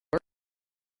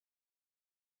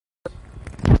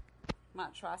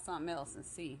Might try something else and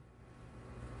see.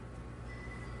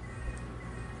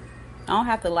 I don't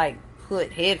have to like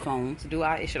put headphones. Do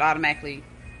I? It should automatically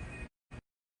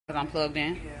because I'm plugged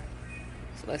in.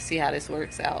 So let's see how this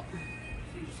works out.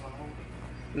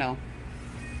 No.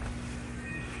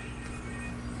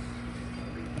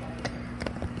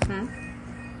 Hmm.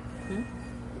 Hmm.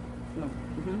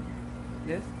 No.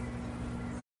 This.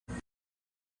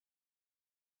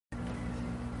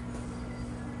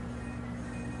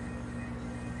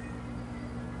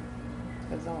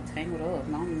 It's all tangled up.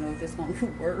 I don't even know if this gonna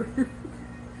work.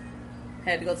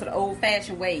 Had to go to the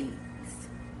old-fashioned ways.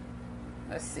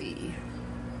 Let's see.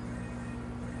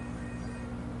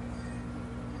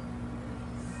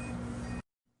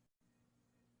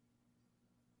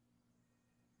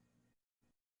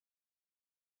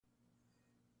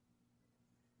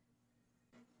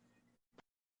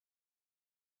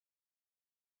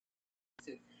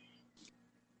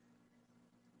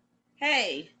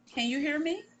 Hey, can you hear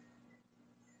me?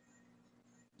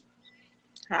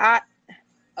 I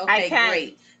I Okay, can.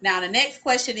 great. Now the next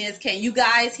question is, can you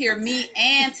guys hear me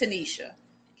and Tanisha?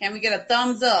 Can we get a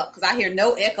thumbs up? Because I hear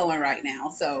no echoing right now,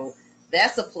 so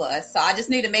that's a plus. So I just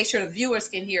need to make sure the viewers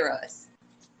can hear us.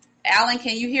 Alan,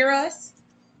 can you hear us?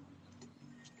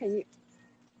 Can you?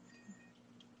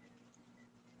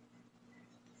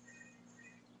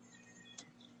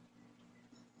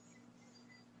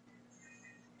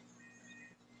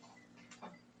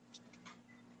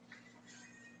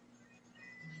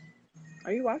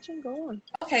 Are you watching? Go on.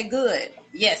 Okay, good.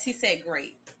 Yes, he said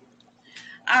great.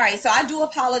 All right, so I do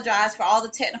apologize for all the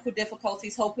technical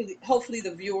difficulties. Hopefully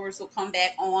the viewers will come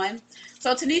back on.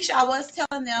 So Tanisha, I was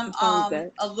telling them My phone's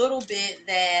dead. a little bit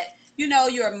that you're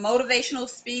a motivational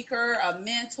speaker, a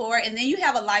mentor, and then you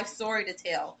have a life story to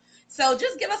tell. So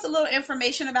just give us a little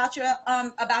information about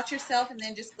yourself, and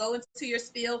then just go into your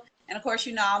spiel. And of course,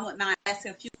 I wouldn't mind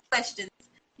asking a few questions,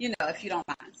 if you don't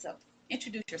mind. So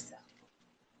introduce yourself.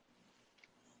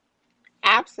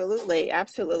 Absolutely,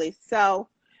 absolutely. So,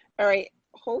 all right.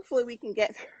 Hopefully, we can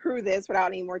get through this without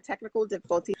any more technical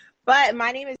difficulty. But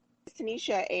my name is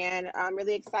Tanisha, and I'm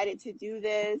really excited to do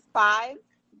this. Five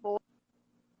boys.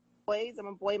 I'm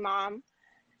a boy mom,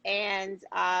 and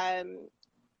I'm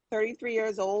 33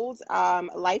 years old.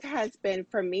 Life has been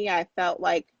for me. I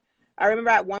remember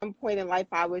at one point in life,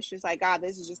 I was just like, God,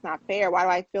 this is just not fair. Why do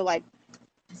I feel like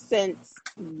since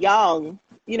young,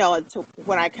 until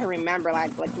when I can remember,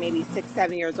 like maybe 6,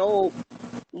 7 years old,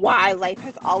 why life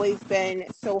has always been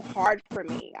so hard for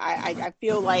me. I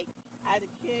feel like as a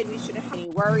kid, we shouldn't have any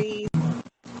worries.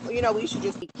 We should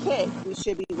just be kids. We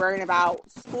should be worrying about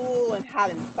school and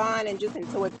having fun, and just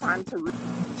until it's time to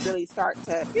really start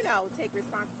to, take Right.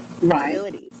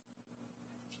 responsibilities.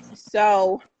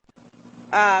 So,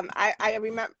 I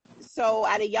remember. So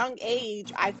at a young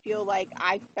age, I feel like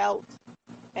I felt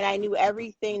and I knew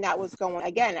everything that was going.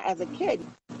 Again, as a kid,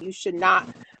 you should not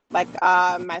like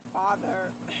my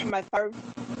father. My father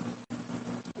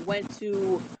went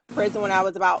to prison when I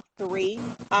was about 3.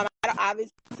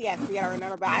 Obviously at 3 I don't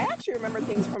remember, but I actually remember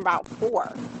things from about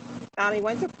 4. He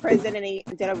went to prison and he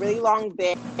did a really long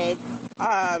bid,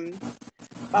 um,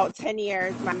 about 10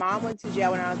 years. My mom went to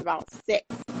jail when I was about 6.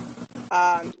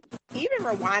 Um, Even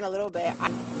rewind a little bit.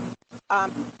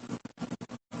 Um,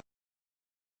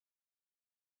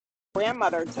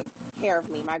 Grandmother took care of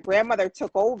me. My grandmother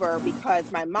took over because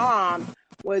my mom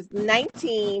was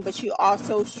 19, but she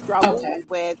also struggled Okay.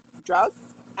 with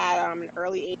drugs at an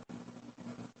early age.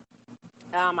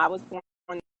 I was born,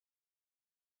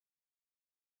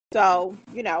 so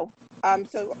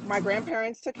so my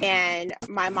grandparents took, and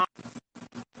my mom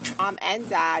and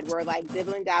dad were like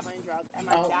dibbling dabbling drugs, and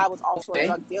my Oh, dad was also a okay.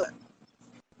 drug dealer.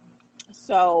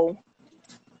 So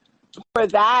for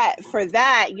that,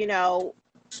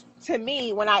 to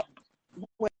me, when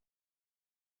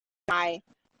my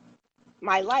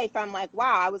my life, I'm like,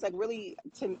 wow, I was like really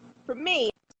to for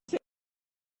me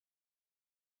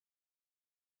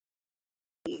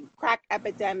crack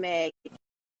epidemic,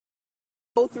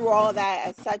 go through all of that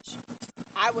as such.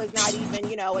 I was not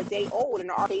even, a day old and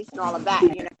our face and all of that.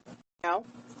 know.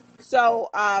 So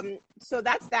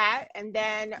that's that. And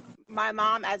then my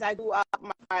mom, as I grew up,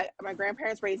 my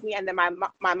grandparents raised me, and then my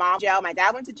mom jail. My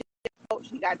dad went to jail.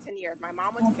 She got 10 years. My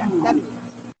mom went to jail 7 years.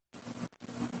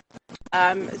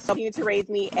 So continued to raise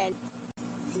me in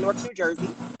Newark, New Jersey.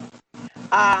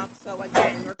 So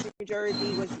again, Newark, New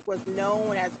Jersey was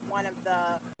known as one of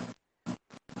the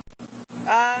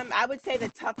I would say the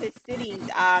toughest cities.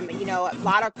 A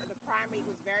lot of the crime rate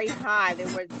was very high. There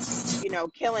was,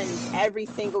 killings every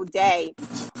single day.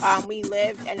 We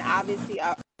lived in obviously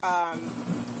a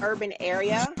urban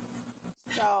area,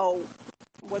 so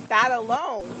with that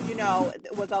alone,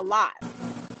 it was a lot.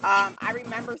 I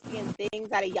remember seeing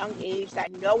things at a young age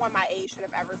that no one my age should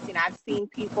have ever seen. I've seen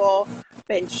people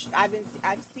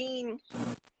I've seen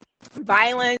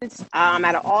violence at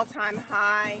an all-time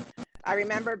high. I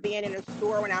remember being in a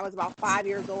store when I was about 5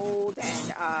 years old,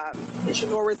 and the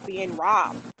store was being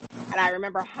robbed. And I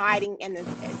remember hiding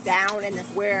down in this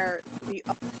where the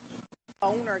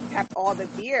owner kept all the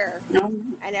beer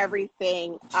and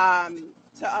everything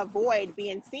to avoid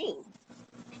being seen.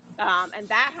 And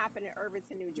that happened in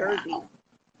Irvington, New Jersey. Wow.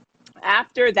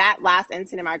 After that last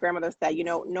incident, my grandmother said,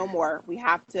 no more. We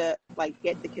have to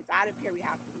get the kids out of here. We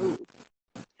have to move.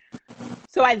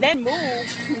 So I then moved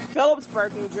to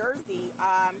Phillipsburg, New Jersey.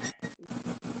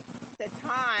 The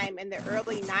time in the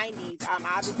early 90s,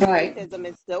 obviously racism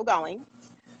is still going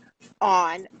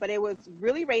on, but it was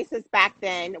really racist back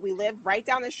then. We lived right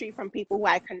down the street from people who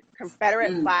had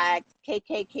Confederate flags,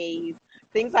 KKKs,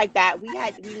 things like that.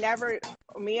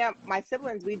 Me and my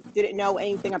siblings, we didn't know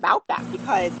anything about that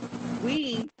because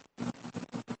we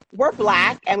were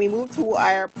Black and we moved to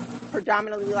our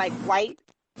predominantly white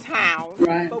town,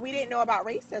 but we didn't know about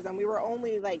racism. We were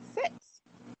only 6.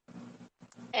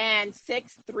 And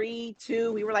 6, 3,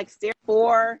 2, we were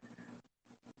 4.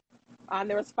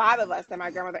 There was 5 of us that my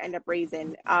grandmother ended up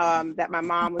raising, that my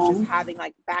mom was just having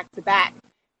back to back.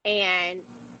 And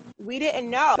we didn't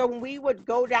know. So when we would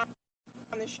go down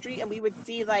on the street and we would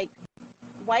see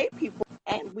white people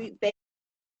and they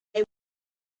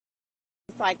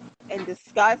in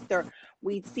disgust, or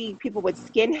we'd see people with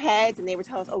skinheads and they would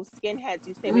tell us, oh, skinheads,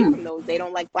 you stay away from those. They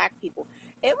don't like Black people.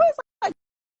 It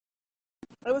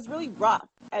was really rough.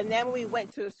 And then when we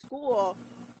went to school,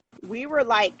 we were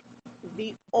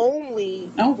the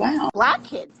only Black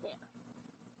kids there.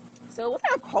 So it was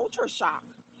a culture shock.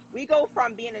 We go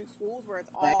from being in schools where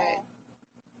it's all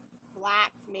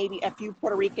Blacks, maybe a few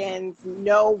Puerto Ricans,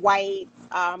 no whites,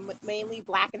 mainly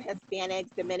Black and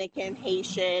Hispanics, Dominican,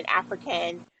 Haitian,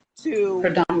 African, to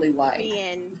predominantly white.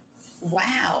 Being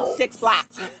 6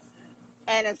 Blacks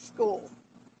in a school.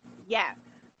 Yeah.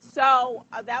 So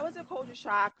that was a culture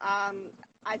shock.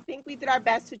 I think we did our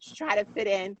best to try to fit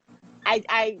in.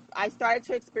 I started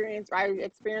to experience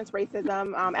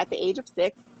racism at the age of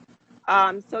 6.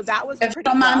 So that was if pretty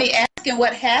you don't mind rough. me asking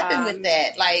what happened with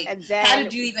that. And then, how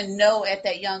did you even know at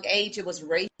that young age it was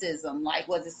racism?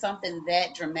 Was it something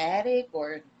that dramatic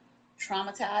or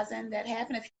traumatizing that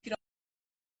happened? If you don't.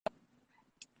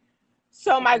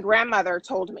 So my grandmother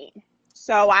told me.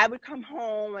 So I would come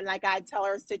home and I'd tell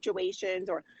her situations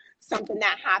or something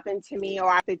that happened to me,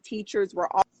 or the teachers were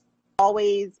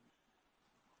always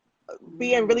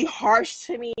being really harsh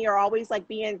to me, or always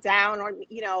being down on,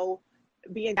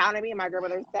 being down at me. And my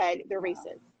grandmother said, they're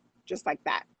racist, just like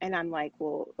that. And I'm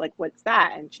well, what's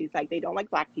that? And she's they don't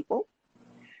like Black people.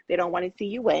 They don't want to see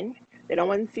you win. They don't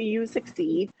want to see you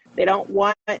succeed. They don't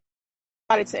want to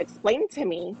explain to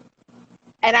me.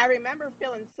 And I remember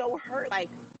feeling so hurt,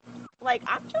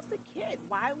 I'm just a kid.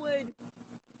 Why would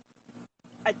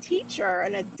a teacher,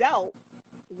 an adult,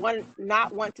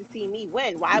 not want to see me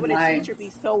win? Why would a teacher be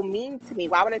so mean to me?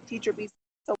 Why would a teacher be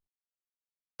so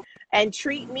and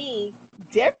treat me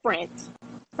different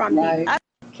from the other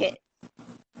kids?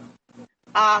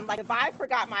 If I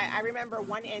forgot I remember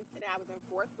one incident, I was in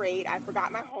 4th grade, I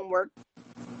forgot my homework.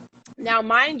 Now,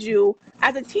 mind you,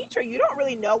 as a teacher, you don't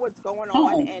really know what's going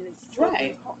on in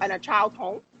a child's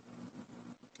home.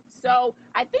 So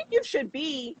I think you should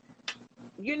be,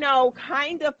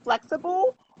 kind of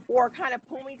flexible, or kind of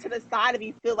pull me to the side if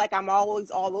you feel like I'm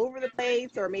always all over the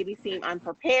place, or maybe seem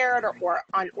unprepared or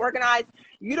unorganized.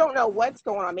 You don't know what's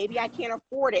going on. Maybe I can't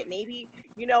afford it. Maybe,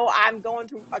 I'm going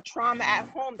through a trauma at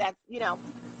home that's,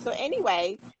 So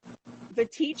anyway, the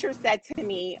teacher said to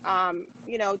me,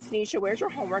 Tanisha, where's your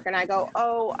homework? And I go,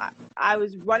 oh, I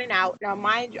was running out. Now,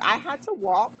 mind you, I had to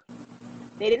walk.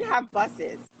 They didn't have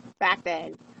buses back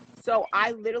then. So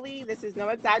I literally, this is no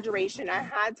exaggeration, I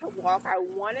had to walk, I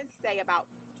want to say about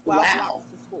 12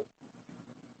 blocks to school.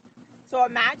 So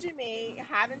imagine me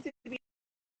having to be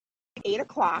 8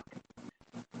 o'clock.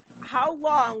 How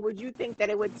long would you think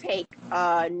that it would take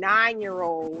a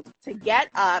 9-year-old to get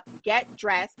up, get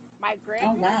dressed? My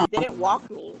grandparents didn't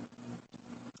walk me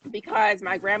because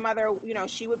my grandmother,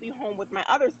 she would be home with my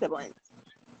other siblings.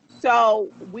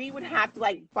 So we would have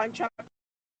to bunch up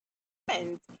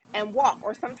and walk,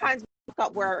 or sometimes look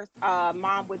up where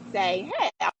mom would say, hey,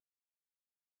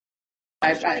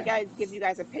 I'm trying to give you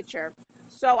guys a picture.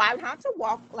 So I would have to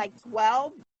walk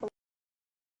 12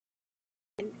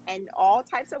 and all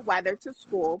types of weather to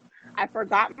school. I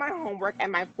forgot my homework, and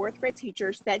my 4th grade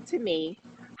teacher said to me,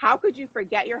 how could you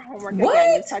forget your homework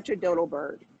again? You're such a dodo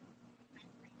bird.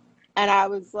 And I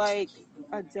was like,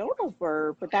 a dodo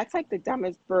bird, but that's like the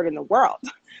dumbest bird in the world.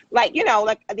 Like,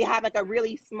 like they have like a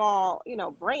really small,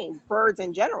 brain, birds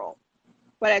in general,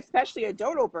 but especially a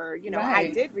dodo bird, I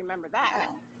Right. did remember that.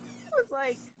 Wow. I was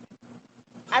like,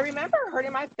 I remember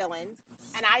hurting my feelings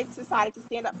and I decided to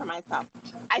stand up for myself.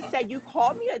 I said,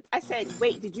 I said,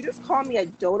 wait, did you just call me a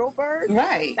dodo bird?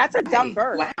 Right. That's a dumb Right.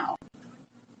 bird. Wow.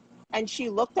 And she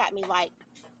looked at me like,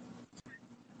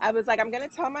 I was like, I'm going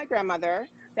to tell my grandmother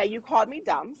that you called me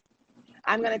dumb.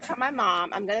 I'm going to tell my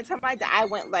mom. I'm going to tell my dad.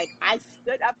 I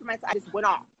stood up for myself. I just went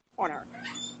off on her.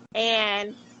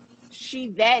 And she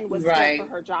then was scared for Right.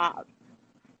 her job.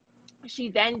 She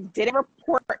then didn't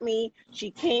report me. She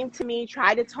came to me,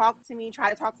 tried to talk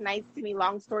nice to me.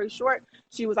 Long story short,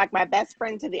 she was like my best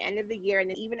friend to the end of the year. And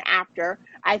then even after,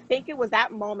 I think it was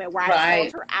that moment where I called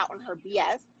Right. her out on her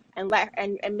BS and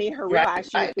made her Right. realize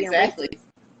she was Right. being Exactly. racist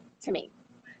to me.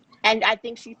 And I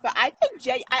think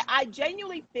I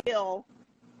genuinely feel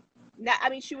that, I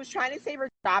mean, she was trying to save her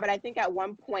job. And I think at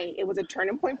one point it was a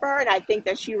turning point for her. And I think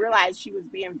that she realized she was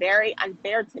being very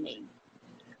unfair to me.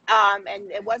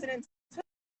 And it wasn't until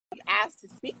she asked to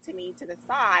speak to me to the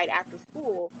side after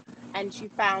school, and she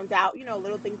found out,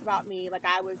 little things about me, like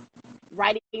I was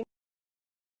writing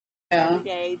every Yeah.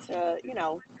 day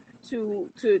to,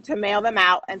 to mail them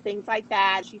out and things like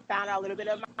that. She found out a little bit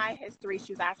of my history.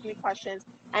 She was asking me questions,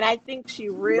 and I think she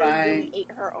really, really Right.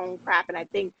 ate her own crap. And I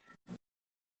think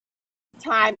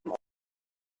time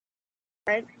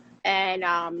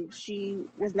and she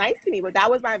was nice to me, but that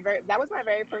was my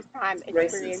very first time Racism.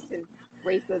 experiencing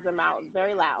racism out.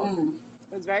 Very loud. Mm.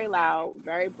 It was very loud,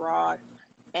 very broad,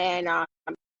 and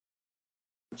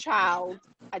child,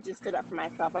 I just stood up for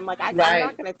myself. I'm like, I'm not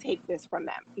Right. going to take this from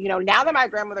them. Now that my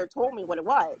grandmother told me what it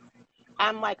was,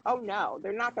 I'm like, oh no,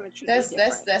 they're not going to treat me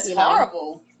different. That's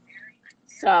horrible.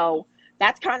 So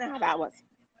that's kind of how that was.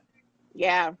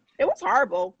 Yeah, it was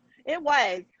horrible. It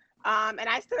was. And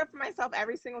I stood up for myself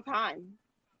every single time.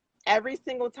 Every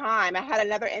single time. I had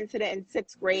another incident in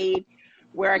 6th grade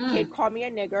where a kid Mm. called me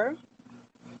a nigger.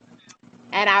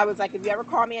 And I was like, if you ever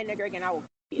call me a nigger again, I will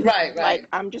kill you. Right. Like, Right.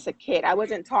 I'm just a kid. I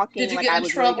wasn't Did talking you like get I in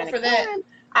was really trouble going to for kill that? him.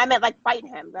 I meant like fight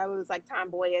him. That was like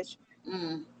tomboyish.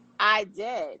 Mm. I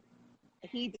did.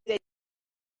 He did.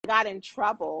 Got in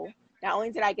trouble. Not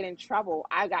only did I get in trouble,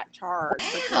 I got charged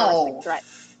for terroristic Wow.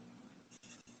 threats.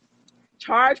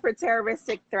 Charged for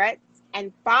terroristic threats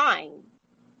and fined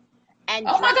and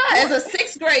Oh my dropped God. As court. a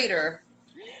sixth grader.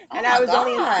 Oh And I my was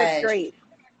only in sixth gosh. grade.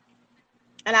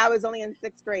 And I was only in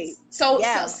 6th grade. So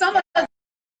Yeah. some of My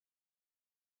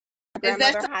is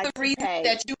that grandmother some of had the to reasons pay.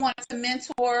 that you wanted to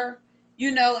mentor,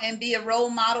 and be a role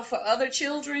model for other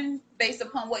children based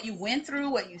upon what you went through,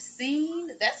 what you've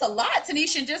seen? That's a lot,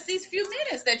 Tanisha, in just these few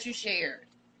minutes that you shared.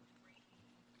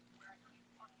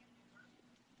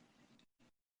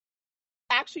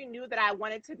 I actually knew that I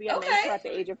wanted to be a Okay. mentor at the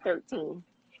age of 13.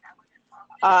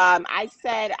 I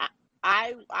said,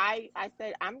 I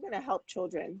said, I'm gonna help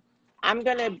children. I'm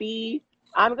gonna be,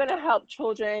 I'm gonna help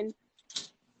children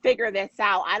figure this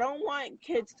out. I don't want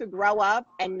kids to grow up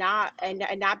and not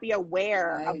be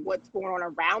aware of Right. what's going on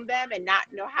around them and not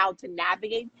know how to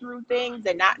navigate through things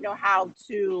and not know how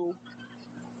to.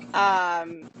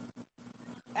 Um,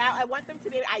 I want them to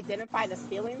be able to identify the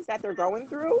feelings that they're going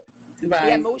through, the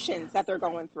Right. emotions that they're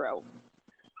going through.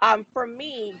 For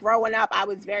me, growing up, I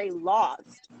was very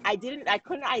lost. I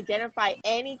couldn't identify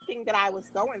anything that I was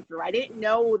going through. I didn't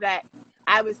know that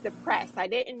I was depressed. I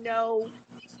didn't know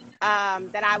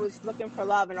that I was looking for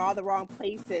love in all the wrong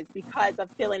places because of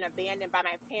feeling abandoned by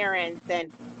my parents.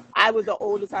 And I was the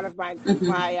oldest out of Hmm.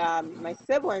 my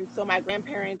siblings, so my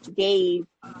grandparents gave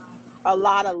a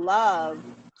lot of love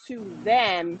to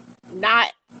them,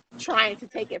 not trying to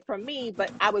take it from me,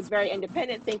 but I was very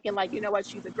independent, thinking like, you know what,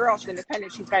 she's a girl, she's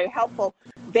independent, she's very helpful.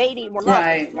 They need more love,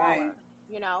 they're Right. Right. smaller,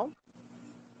 you know?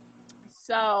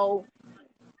 So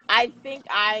I think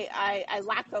I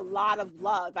lacked a lot of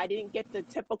love. I didn't get the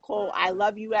typical I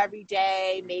love you every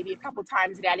day, maybe a couple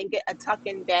times a day. I didn't get a tuck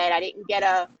in bed. I didn't get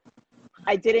a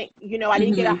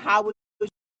Hmm. how would you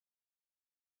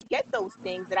get those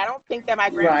things. And I don't think that my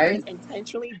Right. grandparents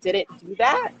intentionally didn't do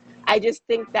that. I just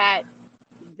think that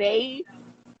they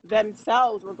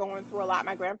themselves were going through a lot.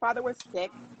 My grandfather was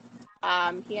sick.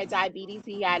 He had diabetes.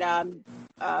 He had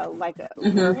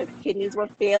where Hmm. his kidneys were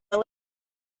failing.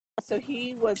 So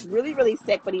he was really, really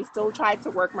sick, but he still tried to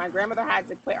work. My grandmother had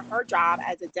to quit her job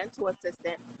as a dental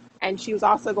assistant, and she was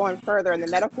also going further in the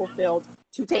medical field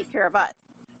to take care of us.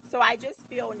 So I just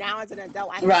feel now as an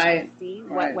adult, I can kind of Right. see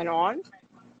what Right. went on.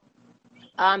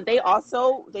 They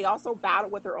also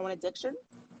battled with their own addiction.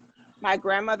 My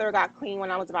grandmother got clean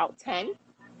when I was about 10.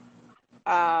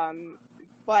 Um,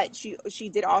 but she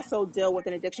did also deal with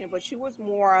an addiction, but she was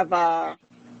more of a,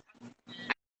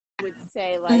 I would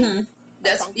say, like Hmm.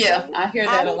 a Yeah, functioning I hear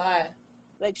that a addict. lot.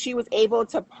 Like she was able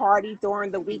to party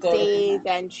during the Go to weekdays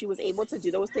and she was able to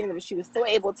do those things, but she was still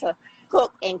able to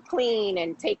cook and clean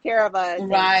and take care of us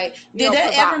and, Right. Did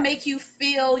that ever provide. make you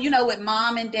feel, with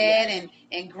mom and dad Yes.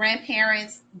 and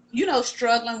grandparents,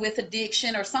 struggling with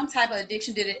addiction or some type of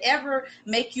addiction? Did it ever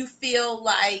make you feel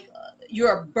like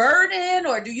you're a burden,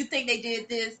 or do you think they did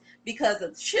this because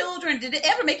of children? Did it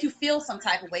ever make you feel some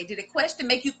type of way? Did it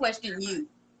make you question you?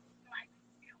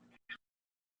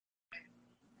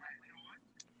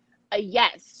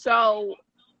 Yes. So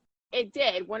it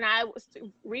did. When I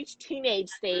reached teenage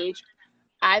stage,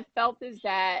 I felt as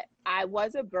that I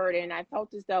was a burden. I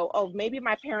felt as though, oh, maybe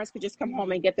my parents could just come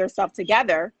home and get their stuff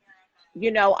together.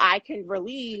 I can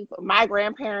relieve my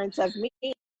grandparents of me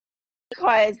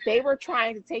because they were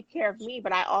trying to take care of me,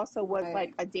 but I also was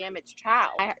like Right. a damaged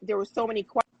child. There were so many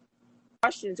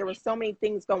questions, there were so many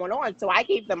things going on, so I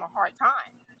gave them a hard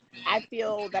time. I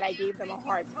feel that I gave them a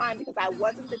hard time because I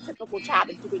wasn't the typical child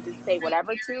that you could just say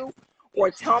whatever to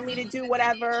or tell me to do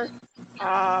whatever.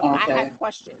 I had Okay.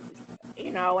 questions,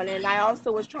 and then I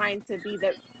also was trying to be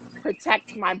the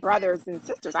protect my brothers and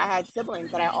sisters. I had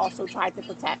siblings that I also tried to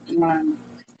protect. Right.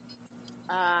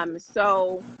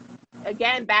 So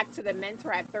again, back to the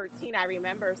mentor at 13, I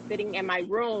remember sitting in my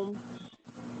room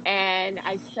and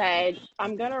I said,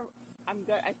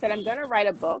 I said, I'm gonna write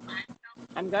a book.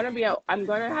 I'm gonna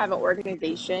have an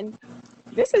organization.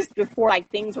 This is before like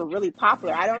things were really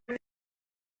popular. I don't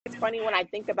It's funny when I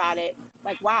think about it,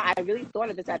 like, wow, I really thought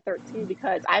of this at 13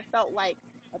 because I felt like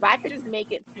if I could just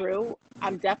make it through,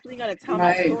 I'm definitely going to tell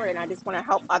my Right. story and I just want to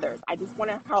help others. I just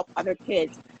want to help other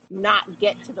kids not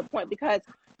get to the point because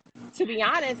to be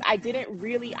honest, I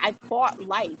fought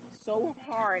life so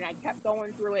hard and I kept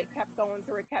going through it, kept going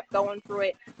through it, kept going through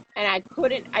it. And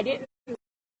I didn't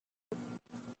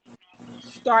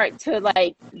start to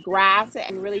like grasp it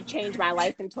and really change my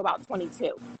life until about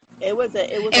 22. It was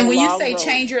a And when you long say road.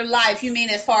 change your life, you mean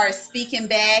as far as speaking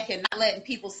back and not letting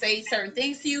people say certain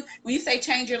things to you? When you say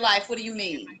change your life, what do you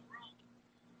mean?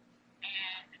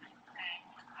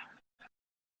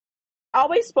 I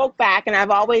always spoke back and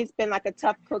I've always been like a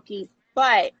tough cookie,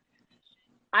 but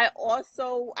I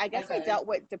guess I Okay. dealt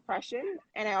with depression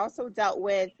and I also dealt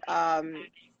with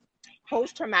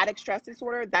post traumatic stress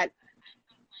disorder that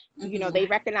they Mm-hmm.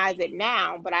 recognize it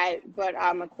now, but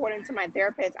according to my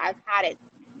therapist, I've had it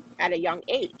at a young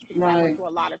age because I went Right. through a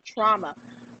lot of trauma.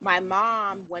 My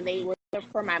mom, when they were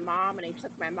for my mom and they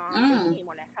took my mom, they Mm. came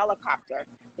on a helicopter.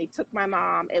 They took my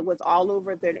mom. It was all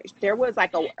over there was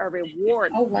like a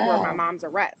reward Oh, for my wow. mom's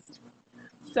arrest.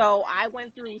 So I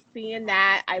went through seeing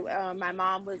that. My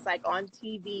mom was like on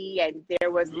TV, and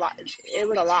there was it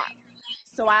was a lot.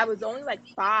 So I was only like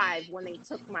 5 when they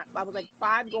took my. I was like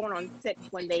 5 going on 6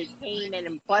 when they came in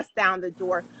and bust down the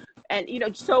door, and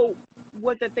so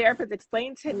what the therapist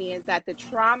explained to me is that the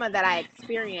trauma that I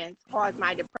experienced caused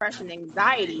my depression,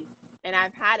 anxiety, and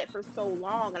I've had it for so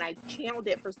long, and I channeled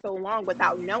it for so long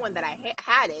without knowing that I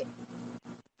had it.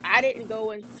 I didn't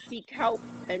go and seek help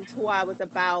until I was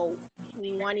about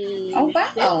Oh,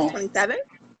 26, wow. 27.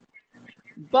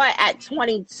 But at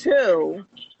 22,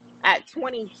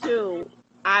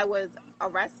 I was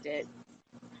arrested.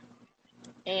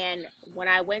 And when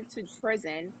I went to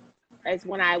prison, is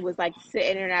when I was like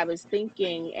sitting and I was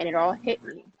thinking, and it all hit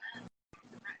me.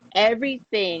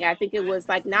 Everything, I think it was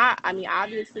like not, I mean,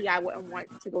 obviously, I wouldn't want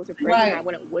to go to prison. I Right.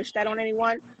 wouldn't wish that on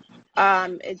anyone.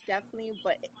 It's definitely,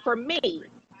 but for me,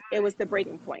 it was the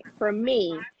breaking point. For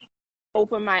me,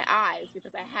 open my eyes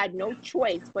because I had no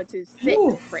choice but to sit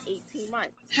Whew. for 18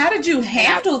 months. How did you And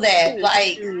I handle that? chose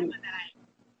Like, to,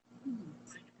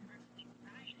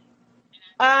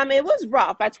 it was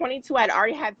rough. At 22, I'd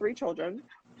already had 3 children.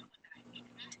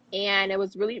 And it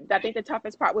was really, I think the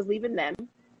toughest part was leaving them.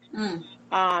 mm,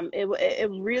 It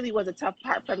really was a tough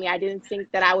part for me. I didn't think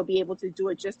that I would be able to do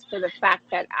it just for the fact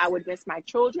that I would miss my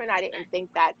children. I didn't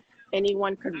think that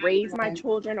anyone could raise my right.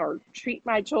 children or treat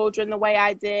my children the way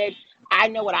I did. I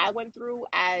know what I went through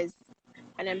as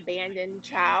an abandoned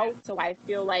child. So I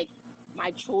feel like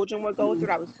my children would go Mm, through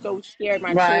it. I was so scared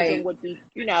my children right. would be,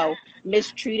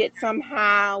 mistreated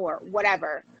somehow or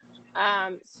whatever.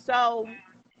 So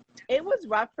it was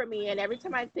rough for me. And every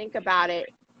time I think about it,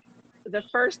 the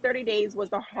first 30 days was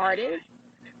the hardest.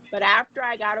 But after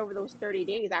I got over those 30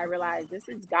 days, I realized this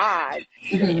is God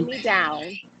sitting Mm-hmm. me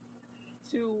down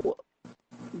to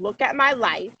look at my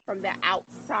life from the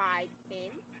outside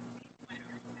in.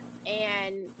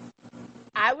 And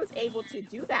I was able to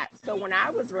do that. So when I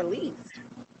was released,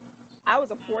 I was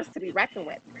a force to be reckoned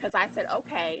with, because I said,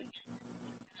 okay,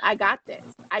 I got this.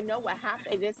 I know what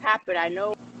happened. This happened. I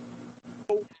know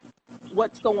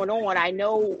what's going on. I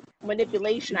know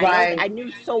manipulation. I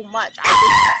knew so much.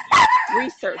 I did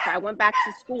research. I went back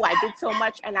to school. I did so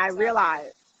much, and I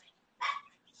realized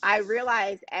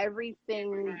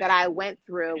everything that I went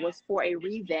through was for a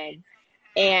reason.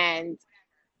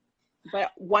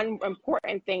 But one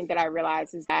important thing that I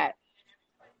realized is that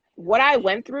what I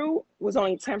went through was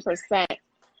only 10%.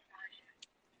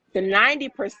 The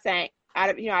 90% out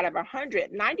of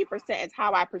 100, 90% is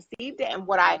how I perceived it and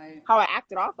how I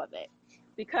acted off of it.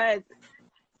 Because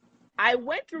I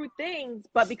went through things,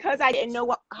 but because I didn't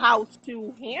know how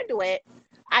to handle it,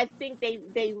 I think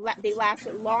they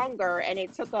lasted longer, and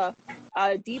it took a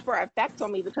deeper effect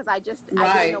on me, because I didn't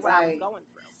know what I was going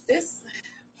through.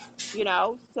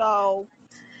 So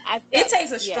it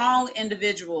takes a strong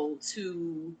individual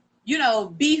to,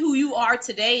 be who you are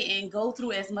today and go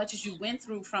through as much as you went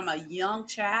through from a young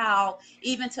child,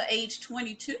 even to age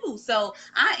 22. So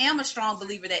I am a strong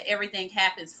believer that everything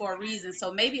happens for a reason.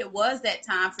 So maybe it was that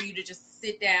time for you to just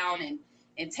sit down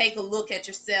and take a look at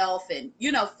yourself and,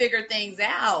 figure things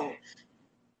out.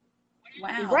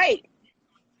 Wow. Right.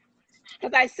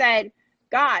 Because I said,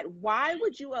 God, why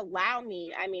would you allow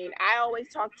me? I mean, I always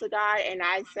talk to God, and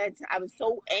I said, I was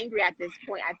so angry at this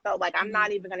point. I felt like I'm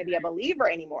not even going to be a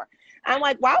believer anymore. I'm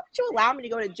like, why would you allow me to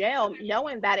go to jail,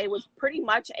 knowing that it was pretty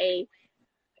much a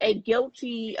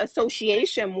guilty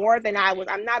association more than I was.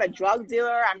 I'm not a drug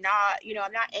dealer. I'm not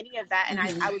any of that. And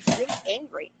I was really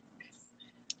angry.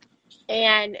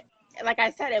 And like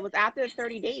I said, it was after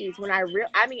 30 days when I'm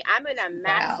in a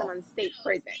maximum state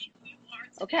prison.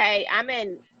 Okay. I'm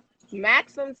in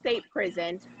maximum state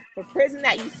prison, the prison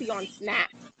that you see on Snap.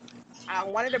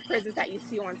 One of the prisons that you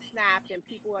see on Snap, and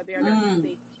people are there that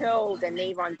they've killed and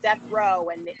they're on death row.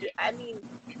 And I'm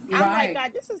like,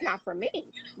 God, this is not for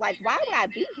me. Like, why would I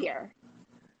be here?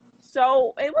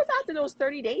 So it was after those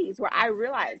 30 days where I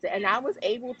realized it, and I was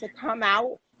able to come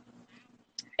out,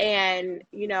 and,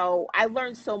 I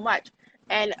learned so much.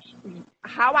 And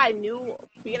how I knew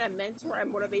being a mentor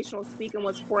and motivational speaking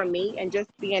was for me, and just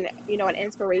being, an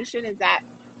inspiration, is that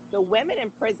the women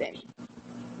in prison,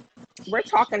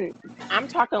 I'm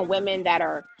talking women that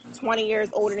are 20 years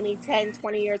older than me, 10,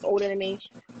 20 years older than me.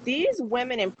 These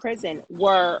women in prison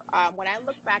were, when I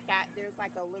look back there's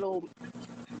like a little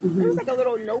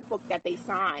notebook that they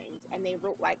signed, and they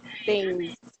wrote like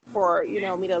things for,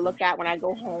 me to look at when I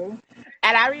go home.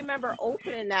 And I remember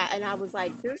opening that, and I was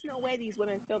like, there's no way these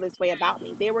women feel this way about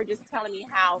me. They were just telling me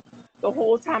how the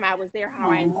whole time I was there,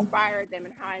 how I inspired them,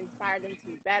 and how I inspired them to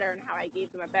be better, and how I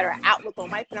gave them a better outlook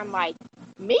on life. And I'm like,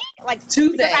 me? Like,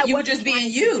 to that, you were just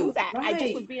being you. Right. I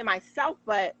just was being myself,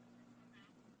 I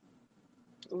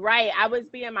was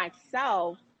being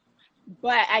myself.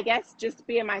 But I guess just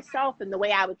being myself, and the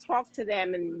way I would talk to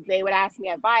them, and they would ask me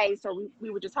advice, or we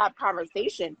would just have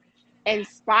conversation,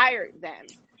 inspired them.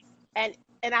 And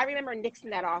I remember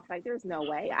nixing that off. Like, there's no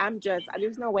way.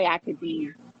 There's no way I could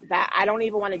be that. I don't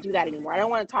even want to do that anymore. I don't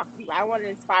want to talk to people. I don't want to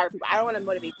inspire people. I don't want to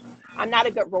motivate people. I'm not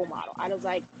a good role model. I was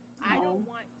like, I don't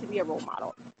want to be a role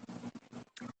model.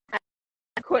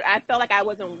 I felt like I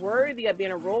wasn't worthy of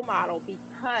being a role model,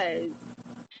 because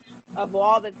of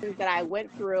all the things that I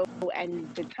went through,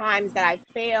 and the times that I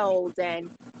failed,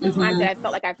 and the times that I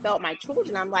felt like I failed my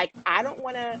children. I'm like, I don't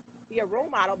want to be a role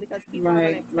model, because people are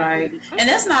going to expect me to be. And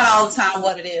that's not all the time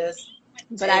what it is.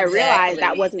 But I realized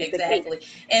that wasn't the case.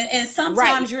 And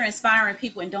sometimes you're inspiring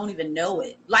people and don't even know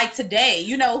it. Like today,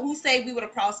 who say we would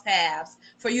have crossed paths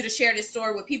for you to share this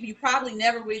story with people you probably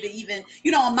never would have even,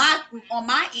 on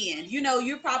my end,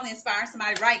 you're probably inspiring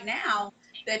somebody right now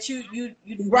that you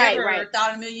never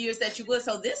thought in a million years that you would.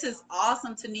 So this is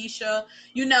awesome, Tanisha.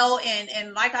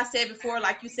 And like I said before,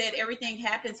 like you said, everything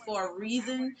happens for a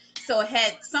reason. So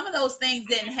had some of those things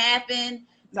didn't happen,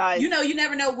 you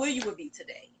never know where you would be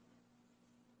today.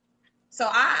 So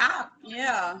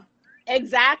yeah.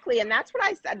 Exactly. And that's what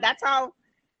I said. That's how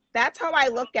I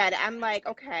look at it. I'm like,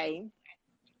 okay.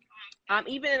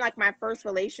 Even in like my first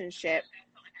relationship,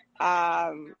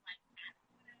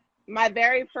 my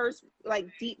very first like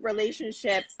deep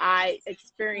relationship, I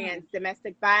experienced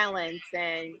domestic violence,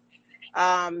 and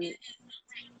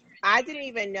I didn't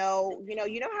even know,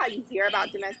 you know how you hear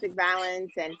about domestic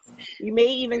violence, and you may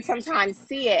even sometimes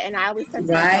see it. And I always said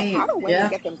to myself, how do women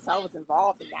get themselves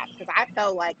involved in that? Because I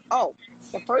felt like,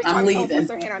 the first time someone puts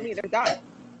their hand on me, they're done.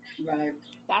 Right.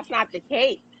 That's not the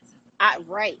case.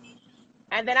 Right.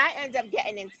 And then I ended up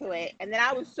getting into it. And then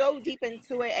I was so deep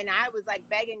into it, and I was like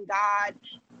begging God.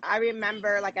 I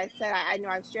remember, like I said, I know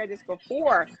I've shared this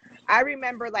before. I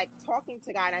remember like talking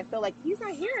to God and I feel like he's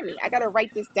not hearing me. I got to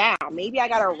write this down. Maybe I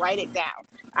got to write it down.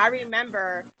 I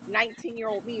remember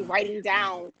 19-year-old me writing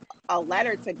down a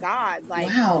letter to God, like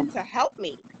Wow. to help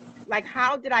me. Like,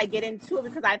 how did I get into it?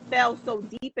 Because I fell so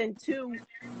deep into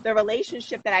the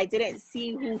relationship that I didn't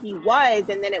see who he was.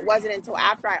 And then it wasn't until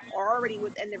after I already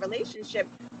was in the relationship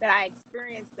that I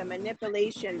experienced the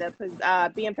manipulation,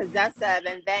 the being possessive,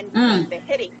 and then came the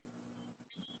hitting.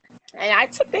 And I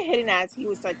took the hitting as he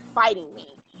was like fighting me.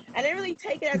 I didn't really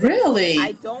take it as Really?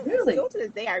 I don't Really? still to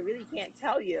this day, I really can't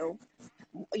tell you.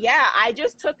 Yeah, I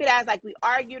just took it as like we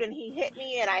argued and he hit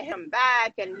me and I hit him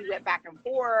back and we went back and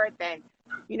forth, and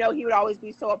you know, he would always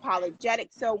be so apologetic.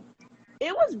 So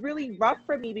it was really rough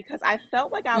for me because I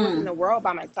felt like I was in the world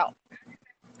by myself.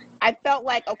 I felt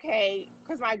like, okay,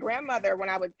 because my grandmother, when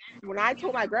I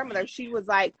told my grandmother, she was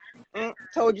like,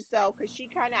 told you so, because she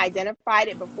kind of identified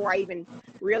it before I even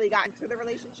really got into the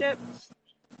relationship.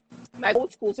 My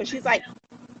old school, so she's like,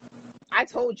 I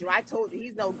told you,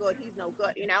 he's no good,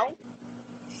 you know?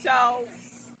 So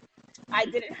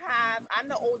I'm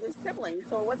the oldest sibling,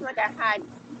 so it wasn't like I had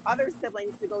other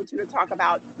siblings to go to talk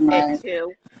about it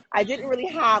to. I didn't really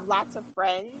have lots of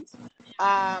friends.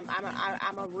 I'm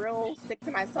a real stick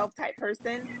to myself type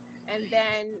person, and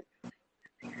then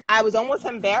I was almost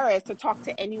embarrassed to talk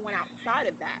to anyone outside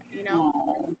of that, you know.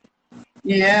 Oh,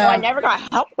 yeah. So I never got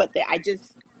help with it. I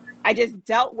just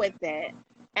dealt with it,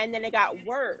 and then it got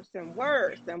worse and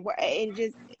worse and worse.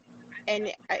 It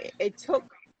took,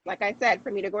 like I said,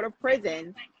 for me to go to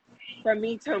prison, for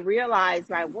me to realize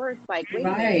my worth. Like, wait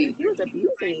a minute, he was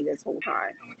abusing me this whole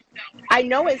time. I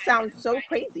know it sounds so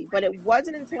crazy, but it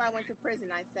wasn't until I went to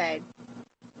prison I said,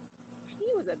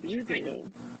 he was abusing me.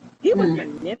 He was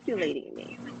manipulating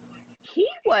me. He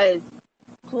was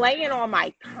playing on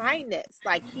my kindness.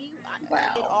 Like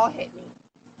it all hit me.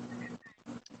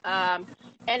 And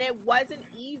it wasn't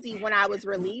easy when I was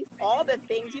released. All the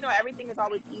things, you know, everything is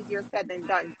always easier said than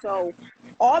done. So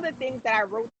all the things that I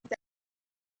wrote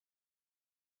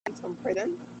from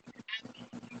prison,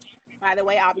 by the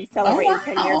way, I'll be celebrating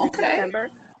 10 years in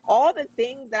December. All the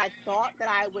things that I thought that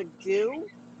I would do,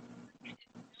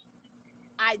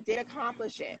 I did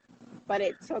accomplish it, but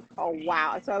it took a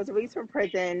while. So I was released from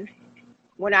prison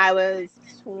when I was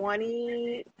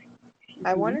 20,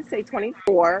 I want to say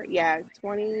 24. Yeah,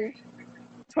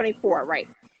 24, right.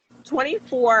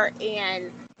 24,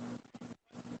 and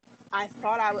I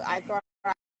thought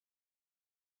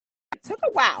it took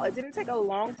a while. It didn't take a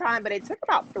long time, but it took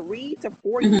about 3 to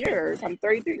 4 years. I'm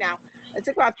 33 now. It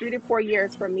took about 3 to 4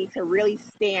 years for me to really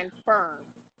stand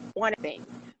firm on things,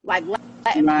 like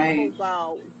letting people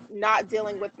go, not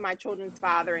dealing with my children's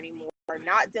father anymore,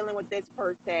 not dealing with this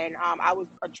person. I was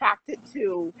attracted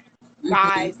to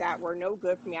guys that were no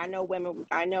good for me. I know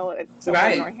if some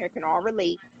women on here can all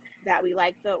relate, that we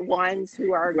like the ones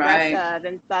who are aggressive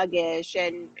and thuggish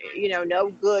and, you know, no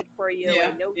good for you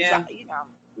and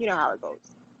you know how it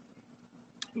goes.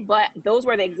 But those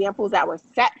were the examples that were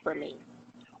set for me.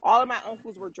 All of my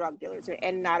uncles were drug dealers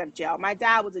and out of jail. My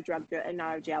dad was a drug dealer and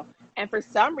out of jail. And for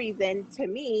some reason, to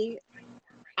me,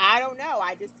 I don't know,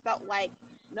 I just felt like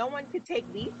no one could take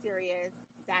me serious.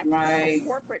 That's a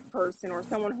corporate person or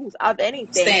someone who's of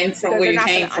anything. Stand from where you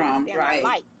came from,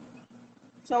 right?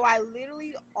 So I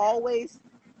literally always,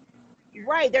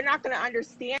 they're not going to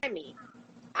understand me.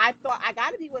 I thought I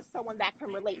got to be with someone that can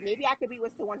relate. Maybe I could be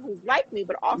with someone who's like me,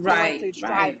 but also wants to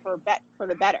strive for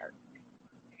the better.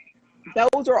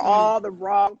 Those are all the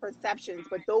wrong perceptions,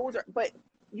 but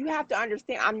you have to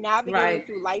understand, I'm navigating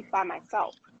through life by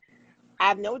myself. I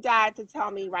have no dad to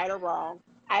tell me right or wrong.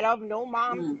 I have no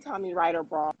mom to tell me right or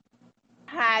wrong.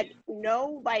 I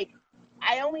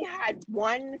only had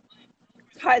one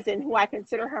cousin who I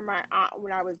consider her my aunt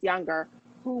when I was younger,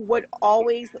 who would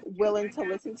always willing to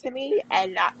listen to me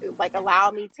and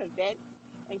allow me to vent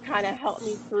and kind of help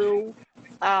me through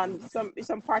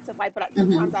some parts of life. But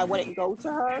sometimes I wouldn't go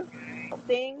to her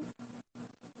things.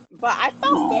 But I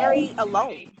felt very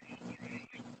alone,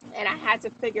 and I had to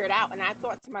figure it out. And I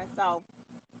thought to myself,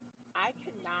 I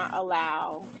cannot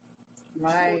allow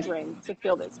children to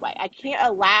feel this way. I can't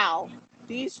allow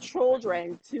these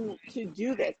children to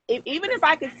do this, even if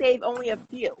I could save only a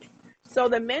few. So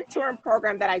the mentoring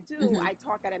program that I do, I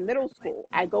talk at a middle school.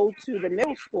 I go to the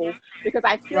middle school because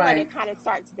I feel like it kind of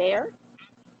starts there.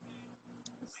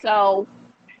 So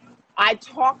I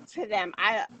talk to them.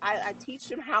 I teach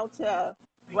them how to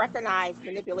recognize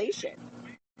manipulation.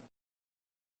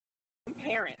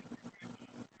 Parents,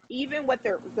 even with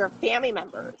their family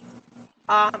members.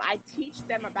 I teach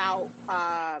them about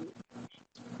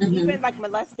even like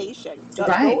molestation.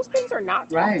 Those things are not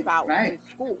talked about in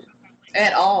school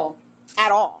at all.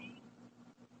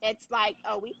 It's like,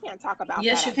 oh, we can't talk about that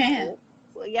Yes, you at can. school.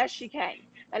 Well, yes, you can.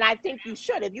 And I think you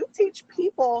should. If you teach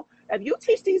people, if you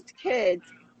teach these kids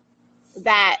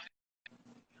that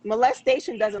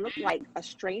molestation doesn't look like a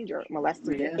stranger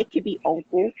molesting you, Yeah. it could be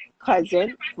uncle,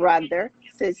 cousin, brother,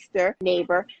 sister,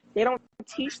 neighbor. They don't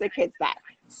teach the kids that.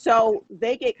 So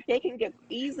they can get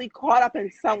easily caught up in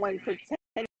someone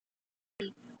pretending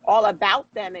all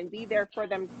about them and be there for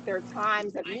them their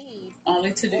times of need,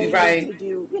 Only to do only to right.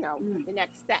 do, Mm. the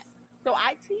next step. So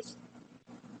I teach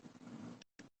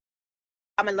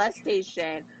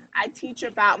molestation. I teach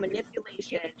about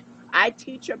manipulation. I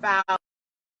teach about,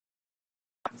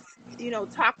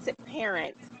 toxic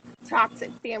parents,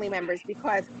 toxic family members,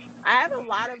 because I have a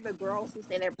lot of the girls who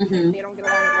say Hmm. they don't get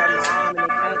along with their mom, and they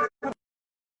kind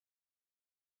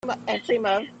of, and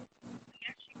Prima,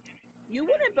 you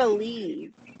wouldn't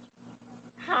believe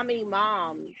how many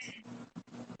moms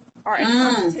are in Mm.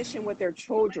 competition with their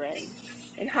children,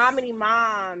 and how many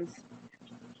moms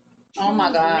Oh my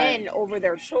choose God. men over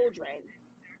their children,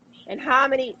 and how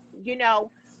many,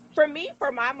 for me,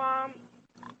 for my mom,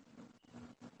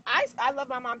 I love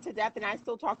my mom to death, and I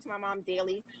still talk to my mom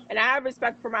daily, and I have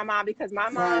respect for my mom because my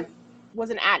Right. mom was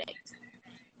an addict,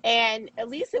 and at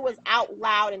least it was out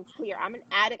loud and clear. I'm an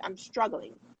addict. I'm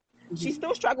struggling. She Hmm.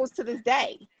 still struggles to this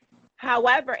day.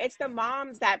 However, it's the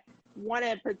moms that want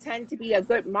to pretend to be a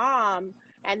good mom,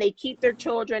 and they keep their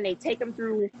children, they take them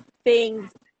through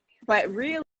things, but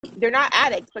really they're not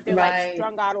addicts, but they're like Right.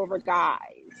 strung out over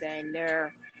guys, and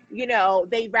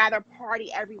they'd rather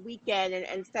party every weekend, and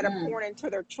instead of Mm. pouring into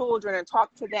their children and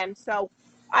talk to them. So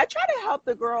I try to help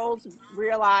the girls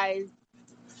realize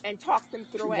and talk them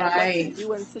through it and what to Right.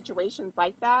 do in situations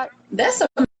like that, That's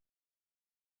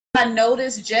I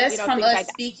noticed just from things us like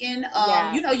that. speaking,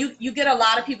 Yeah, you get a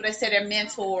lot of people that say they're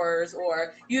mentors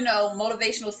or,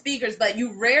 motivational speakers, but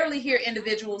you rarely hear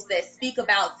individuals that speak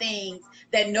about things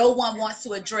that no one wants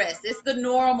to address. It's the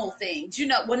normal things,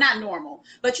 well, not normal,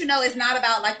 but it's not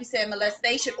about, like you said,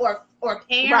 molestation or right.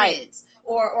 parents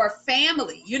or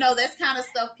family. That's kind of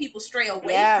stuff people stray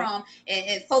away Yeah, from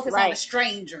and focus on the right.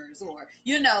 strangers or,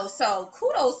 so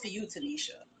kudos to you,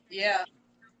 Tanisha. Yeah.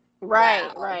 Right,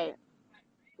 Wow. right,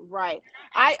 right.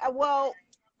 Well,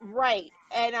 right.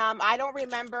 And I don't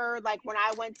remember, like, when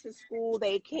I went to school,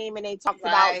 they came and they talked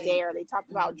about Right. DARE, they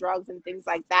talked about Mhm. drugs and things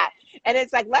like that. And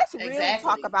it's like, let's really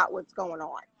talk Exactly. about what's going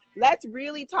on. Let's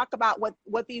really talk about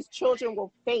what these children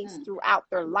will face Mm. throughout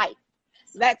their life.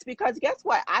 Because guess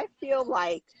what? I feel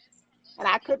like, and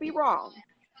I could be wrong,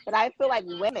 but I feel like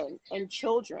women and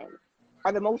children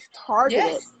are the most targeted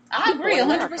Yes, I people agree in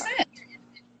America, 100%.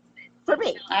 for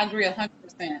me, I agree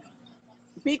 100%.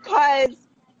 because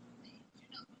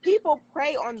people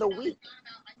prey on the weak,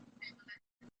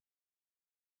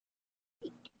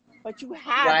 but you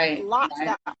have Right. lots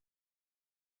Right. that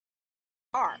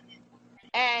are.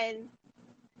 And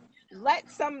let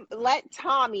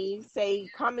Tommy, say,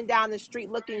 coming down the street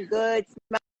looking good,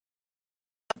 smell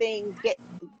things,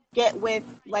 get with,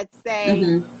 let's say,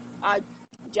 Hmm. uh,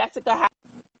 Jessica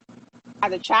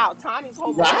has a child. Tommy's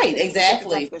whole Right. motivation is to get to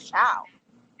Exactly. Jessica's child.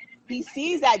 He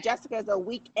sees that Jessica is a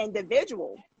weak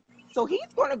individual. So he's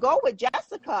going to go with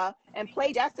Jessica and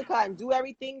play Jessica and do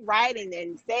everything right,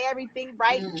 and say everything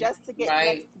right Mm. just to get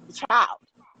next Right. to the child.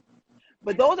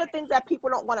 But those are things that people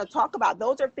don't want to talk about.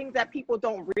 Those are things that people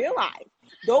don't realize.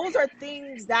 Those are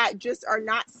things that just are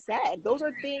not said. Those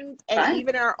are things, and Right.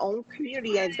 even in our own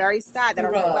community, and it's very sad, that The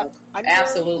are swept rug. under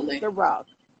Absolutely. the rug.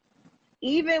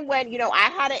 Even when, I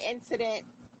had an incident,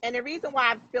 and the reason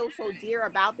why I feel so dear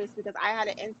about this, because I had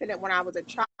an incident when I was a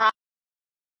child,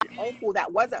 uncle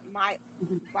that wasn't my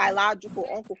Mhm. biological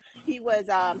uncle. He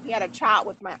had a child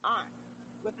with my aunt,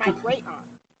 with my great aunt.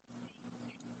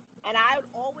 And I would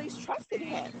always trusted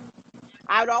him.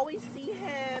 I would always see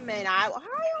him, and hi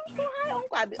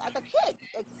uncle. I'd be like a kid,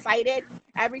 excited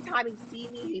every time he'd see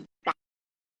me.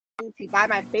 He'd buy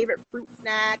my favorite fruit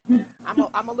snack.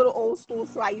 I'm a little old school,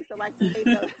 so I used to like to play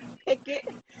the picket,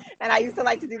 and I used to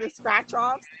like to do the scratch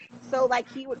offs. So, like,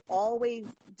 he would always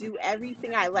do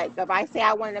everything I like. If I say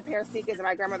I wanted a pair of sneakers and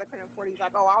my grandmother couldn't afford it, he's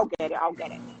like, "Oh, I'll get it. I'll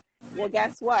get it." Well,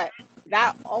 guess what?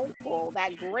 That uncle,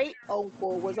 that great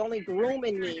uncle, was only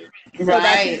grooming me so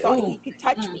that he Right. thought he Ooh. could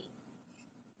touch Mm. me.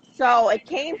 So it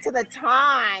came to the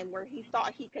time where he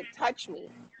thought he could touch me,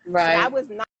 but I Right. was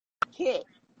not a kid.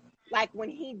 Like, when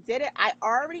he did it, I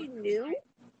already knew.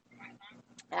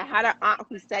 I had an aunt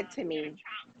who said to me,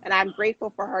 and I'm grateful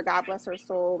for her, God bless her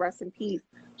soul, rest in peace.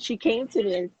 She came to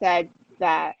me and said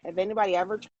that if anybody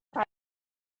ever tried,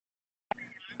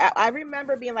 I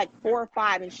remember being like 4 or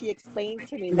 5, and she explained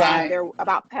to me that Right. they're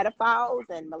about pedophiles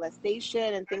and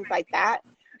molestation and things like that.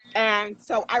 And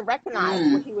so I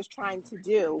recognized what he was trying to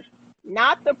do,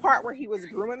 not the part where he was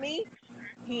grooming me.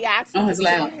 He asked me On to his sit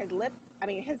lap. on his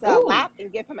his Ooh. lap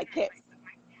and give him a kiss.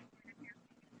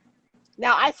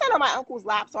 Now, I sat on my uncle's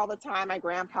laps all the time, my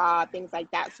grandpa, things like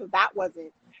that. So that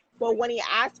wasn't. But when he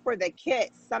asked for the kiss,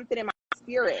 something in my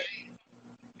spirit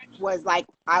was like,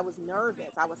 I was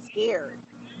nervous. I was scared.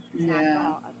 And I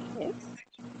Yeah. thought, a kiss?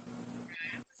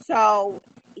 So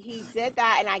he did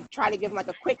that, and I tried to give him like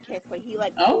a quick kiss, but he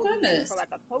like Oh pulled me in for goodness.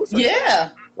 like a closer kiss, Yeah.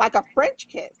 like a French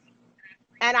kiss.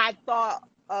 And I thought,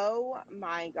 oh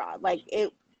my God, like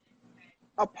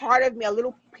a part of me, a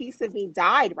little piece of me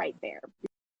died right there.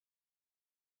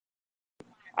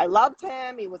 I loved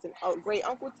him. He was a great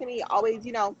uncle to me, always,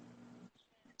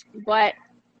 but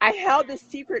I held this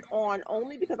secret on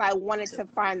only because I wanted to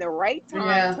find the right time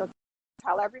Yeah. to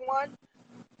tell everyone.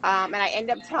 And I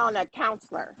ended up telling a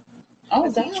counselor Oh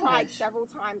because he tried gosh. several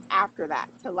times after that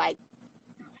to like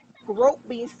grope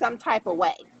me some type of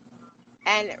way.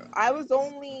 And I was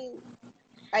only,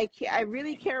 I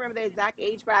really can't remember the exact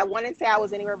age, but I want to say I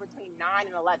was anywhere between 9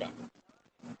 and 11.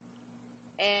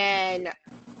 And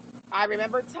I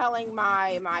remember telling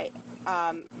my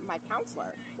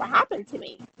counselor what happened to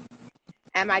me.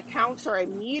 And my counselor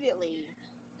immediately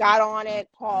got on it,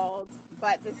 called.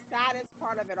 But the saddest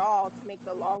part of it all, to make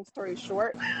the long story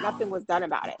short, nothing was done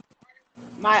about it.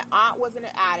 My aunt was an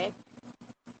addict.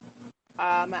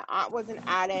 My aunt was an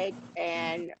addict,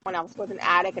 and one else was an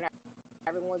addict, and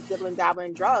everyone was dibbling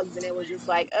dabbling drugs. And it was just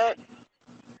like,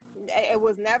 it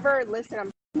was never, listen,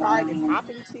 I'm sorry this Wow.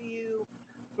 happened to you,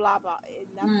 blah, blah.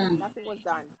 Nothing was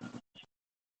done.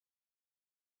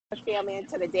 Family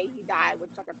until the day he died, which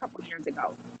was like a couple of years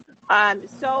ago.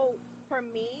 So for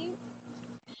me,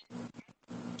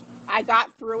 I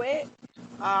got through it.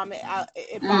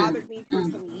 It bothered me for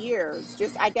some years.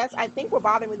 Just, I think what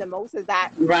bothered me the most is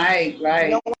that Right.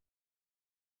 no,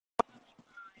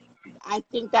 I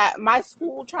think that my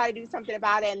school tried to do something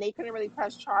about it, and they couldn't really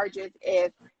press charges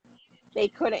if they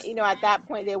couldn't. At that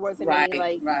point there wasn't any Right.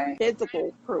 like Right.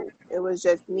 physical proof. It was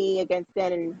just me against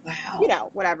them, and Wow.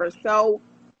 whatever. So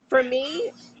for me,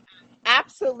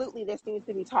 absolutely this needs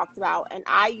to be talked about, and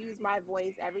I use my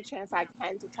voice every chance I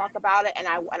can to talk about it, and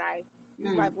I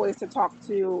use my voice to talk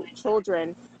to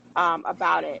children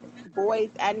about it, boys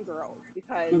and girls,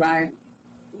 because Right.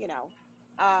 you know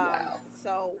Wow.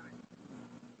 so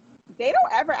they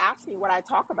don't ever ask me what I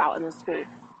talk about in the school,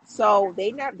 so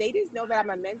they just know that I'm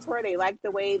a mentor. They like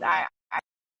the way that I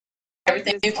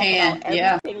Everything just you talk about can.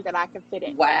 Yeah. everything that I can fit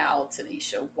in. Wow,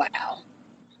 Tanisha. Wow.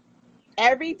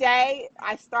 Every day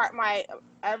I start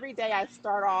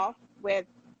off with,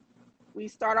 we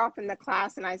start off in the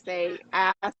class and I say,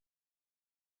 ask,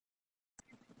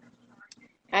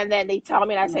 and then they tell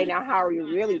me and I say, now, how are you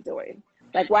really doing?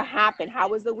 Like, what happened? How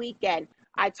was the weekend?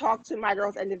 I talk to my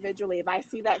girls individually. If I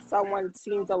see that someone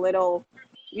seems a little,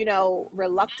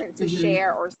 reluctant to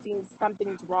share or seems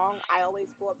something's wrong, I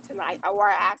always go up to them, or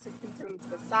I ask to speak to them to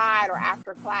the side or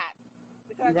after class,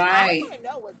 because I Right. want to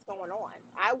know what's going on.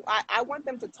 I want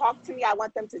them to talk to me. I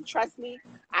want them to trust me.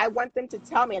 I want them to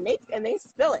tell me, and they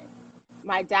spill it.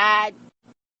 My dad,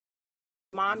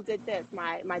 mom did this.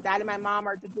 My dad and my mom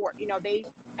are divorced.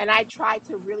 And I try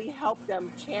to really help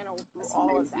them channel through That's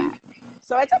all of that. amazing.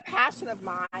 So it's a passion of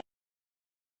mine.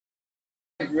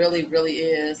 It really, really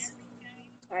is.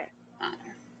 Right. I'm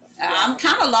Yeah.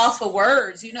 kind of lost for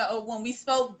words. When we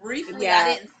spoke briefly, I Yeah.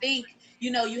 didn't think,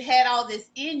 you had all this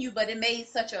in you, but it made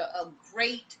such a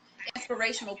great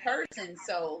inspirational person.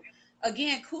 So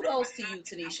again, kudos to you,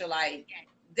 Tanisha. Like,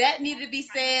 that needed to be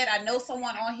said. I know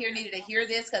someone on here needed to hear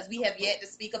this because we have yet to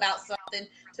speak about something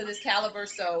to this caliber.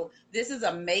 So this is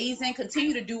amazing.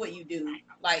 Continue to do what you do.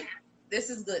 Like, this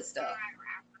is good stuff.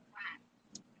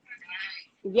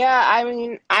 Yeah. I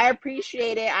mean, I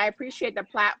appreciate it. I appreciate the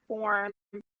platform.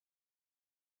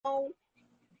 Oh,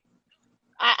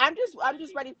 I'm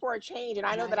just ready for a change, and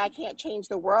I know that Right. I can't change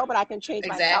the world, but I can change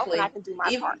myself, and I Exactly. can do my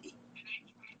Even part.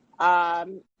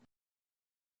 Um,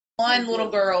 one thank little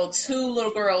you. girl, two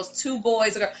little girls, two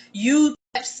boys, you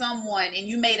touched someone and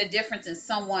you made a difference in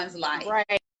someone's life.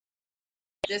 Right.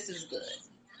 This is good.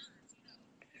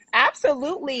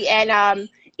 Absolutely. And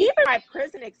even my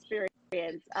prison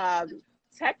experience,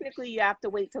 technically you have to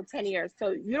wait till 10 years.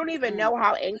 So you don't even know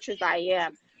how anxious I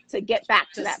am to get back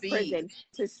to To that speak. prison,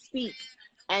 to speak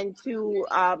and to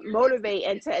motivate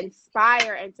and to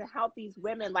inspire and to help these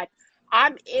women. Like,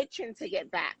 I'm itching to get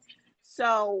back.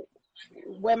 So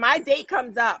when my date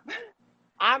comes up,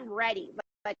 I'm ready.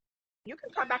 Like, you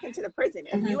can come back into the prison.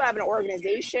 If you have an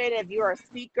organization, if you're a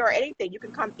speaker, anything, you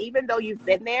can come, even though you've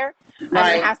been there. I mean, it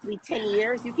Right. has to be 10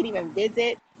 years. You can even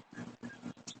visit.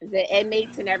 the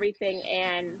inmates and everything.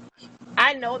 And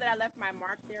I know that I left my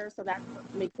mark there, so that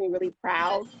makes me really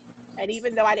proud. And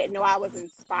even though I didn't know I was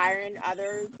inspiring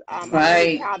others, I'm really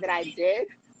Right. proud that I did.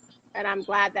 And I'm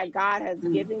glad that God has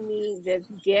Mm. given me this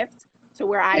gift to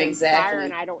where I inspire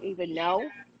and Exactly. I don't even know,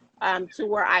 to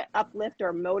where I uplift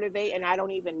or motivate and I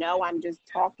don't even know. I'm just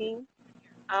talking.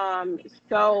 Um,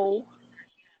 so,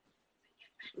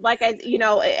 like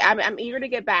I'm eager to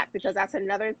get back because that's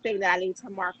another thing that I need to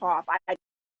mark off. I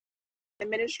the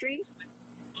ministry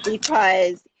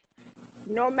because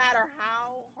no matter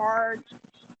how hard,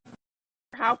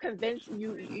 how convinced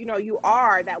you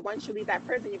are that once you leave that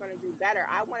prison, you're going to do better.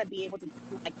 I want to be able to do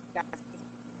like that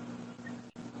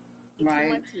 2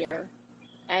 months Right. here.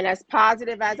 And as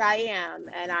positive as I am,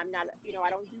 and I'm not, I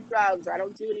don't do drugs or I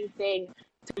don't do anything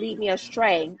to lead me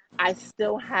astray, I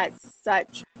still had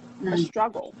such a Mm.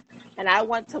 struggle. And I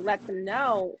want to let them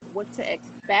know what to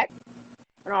expect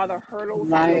and all the hurdles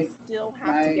that you'll Right. still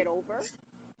have to get Right. over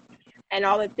and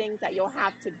all the things that you'll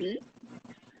have to beat.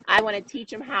 I want to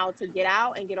teach them how to get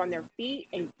out and get on their feet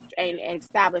and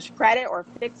establish credit or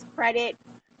fix credit,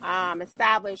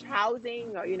 establish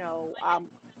housing, or,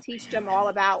 teach them all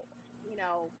about, you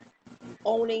know,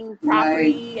 owning Right.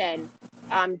 property and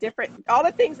different, all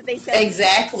the things that they said we can't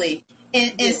Exactly.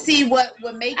 And do see what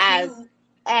would make as you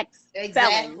ex-felons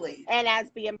exactly. and as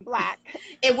being Black.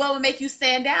 And what would make you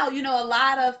stand out? A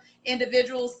lot of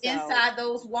individuals So inside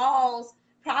those walls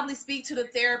probably speak to the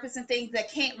therapists and things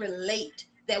that can't relate,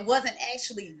 that wasn't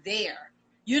actually there.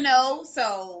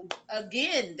 So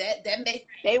again, that makes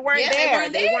they weren't yeah, they there.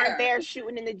 weren't They weren't there. there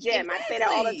shooting in the gym. I say that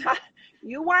all the Exactly. time.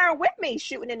 You weren't with me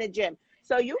shooting in the gym.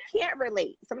 So you can't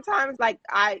relate. Sometimes like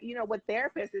with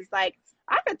therapists it's like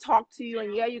I could talk to you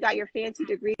and yeah, you got your fancy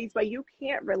degrees, but you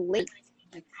can't relate.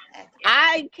 Exactly.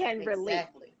 I can relate.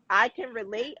 Exactly. I can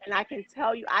relate and I can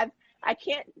tell you I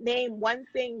can't name one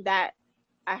thing that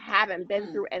I haven't been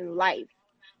Mm. through in life.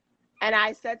 And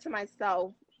I said to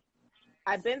myself,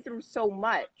 I've been through so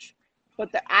much, but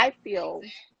I feel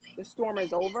the storm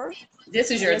is over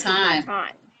This is and your this is my time.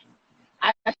 time.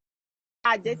 I,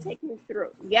 God did take me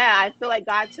through. Yeah, I feel like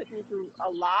God took me through a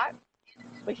lot,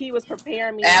 but He was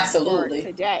preparing me for Absolutely.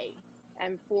 today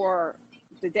and for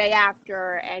the day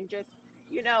after, and just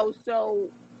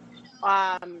so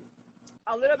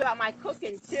a little bit about my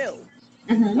cooking too.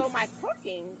 Hmm. So my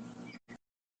cooking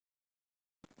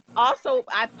also,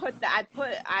 I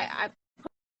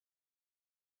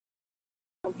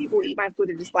when people eat my food,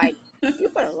 they're just like, you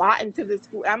put a lot into this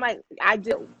food. I'm like, I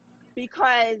do,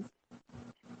 because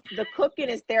the cooking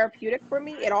is therapeutic for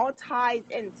me. It all ties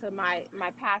into my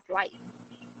past life,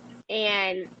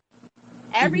 and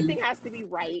Hmm. everything has to be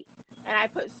right. And I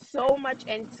put so much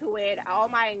into it, all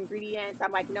my ingredients.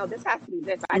 I'm like, no, this has to be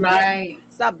this. I can't Right.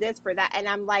 sub this for that. And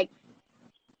I'm like,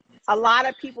 a lot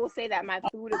of people say that my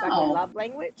food is like a Oh. love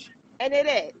language, and it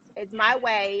is. It's my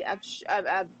way of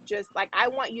just like, I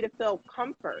want you to feel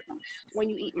comfort when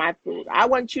you eat my food. I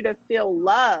want you to feel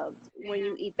loved when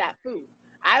you eat that food.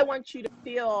 I want you to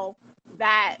feel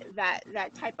that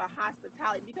type of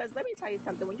hospitality, because let me tell you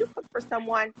something, when you cook for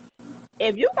someone,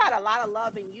 if you got a lot of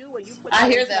love in you and you put I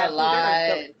that hear into that a that food, they're going to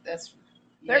feel lot. it. That's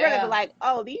They're going to be yeah. like,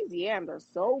 oh, these yams are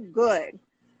so good.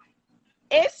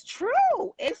 It's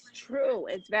true. It's true.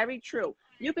 It's very true.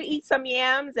 You can eat some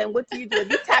yams, and what do? If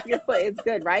you tap your foot, it's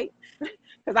good, right?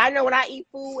 Because I know when I eat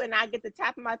food and I get the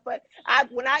tap of my foot,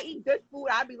 when I eat good food,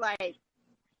 I'll be like,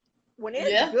 when it's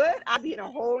Yeah. good, I'll be in a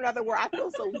whole nother world. I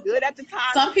feel so good at the time.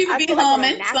 Some people I be feel like on a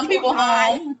humming. Some natural people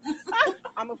high. hum.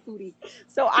 I'm a foodie.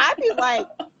 So I be like,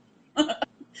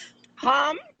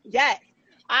 hum? Yes.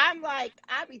 I'm like,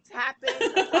 I be tapping.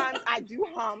 Sometimes I do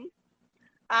hum.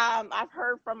 I've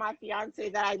heard from my fiance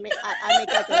that I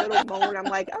make like a little moan. I'm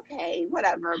like, okay,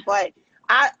 whatever. But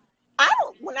I I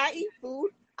don't, when I eat food,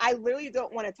 I literally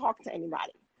don't want to talk to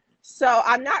anybody. So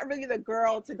I'm not really the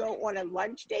girl to go on a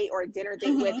lunch date or a dinner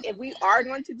date with. Hmm. If we are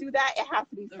going to do that, it has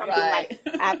to be something like Right.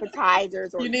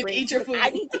 appetizers or You need to drinks, eat your because I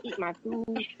food. need to eat my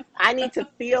food. I need to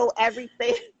feel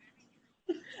everything.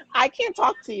 I can't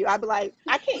talk to you. I'd be like,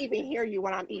 I can't even hear you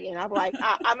when I'm eating. I'd be like,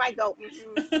 I might go,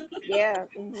 yeah,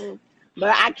 but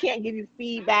I can't give you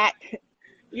feedback,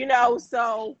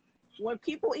 So when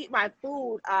people eat my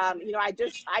food, I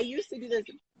used to do this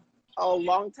a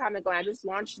long time ago, and I just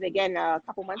launched it again a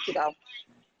couple months ago.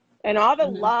 And all the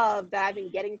Hmm. love that I've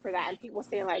been getting for that, and people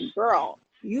saying like, girl,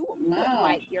 you put Wow.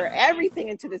 like your everything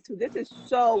into this food. This is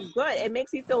so good. It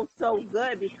makes me feel so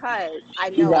good because I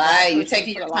know that Right. You're person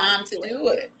taking put a your lot time to into it. do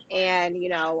it. And,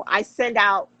 I send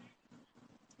out,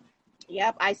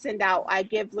 yep, I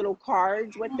give little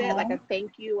cards with it, like Oh. a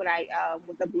thank you, and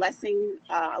with a blessing,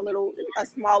 a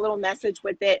small little message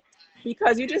with it.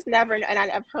 because you just never, and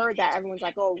I've heard that everyone's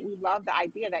like, oh, we love the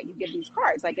idea that you give these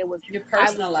cards. Like You're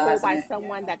I was told personalizing by it.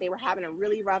 someone that they were having a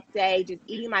really rough day, just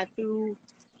eating my food,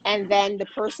 and then the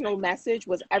personal message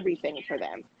was everything for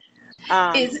them.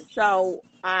 Is So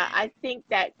I think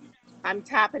that I'm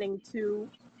tapping into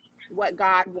what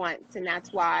God wants, and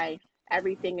that's why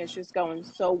everything is just going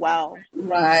so well.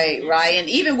 right, right. And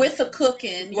even with the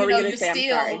cooking, What you were you know, gonna you're say? I'm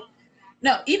sorry. still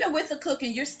no, even with the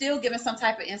cooking, you're still giving some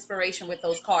type of inspiration with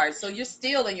those cards. So you're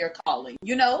still in your calling,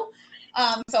 you know?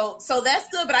 So that's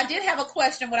good. But I did have a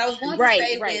question. What I was going to Right,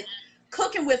 say right. with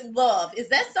cooking with love, is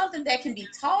that something that can be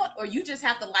taught or you just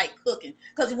have to like cooking?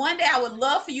 Because one day I would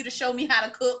love for you to show me how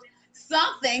to cook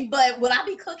something, but would I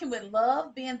be cooking with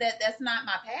love being that that's not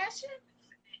my passion?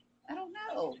 I don't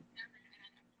know.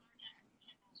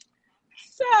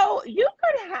 So you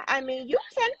could I mean, you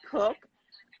can cook.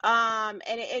 And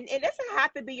it doesn't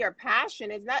have to be your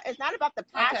passion. It's not about the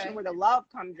passion Okay. where the love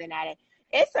comes in at it.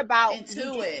 It's about you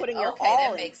Into just it. putting your Okay, all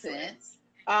that makes into it. sense.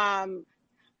 Um,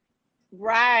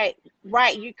 right,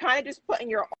 right. You kind of just putting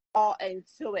your all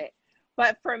into it.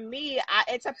 But for me,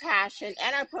 it's a passion,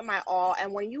 and I put my all.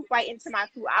 And when you bite into my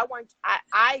food,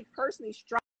 I personally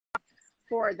strive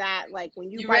for that. Like when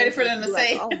you You bite ready into for the them to food, like,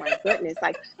 say? oh my goodness,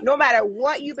 like no matter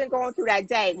what you've been going through that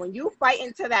day, when you bite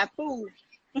into that food,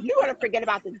 you're gonna forget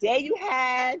about the day you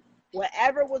had,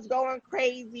 whatever was going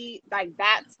crazy. Like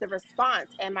that's the response.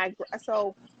 And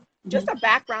so just a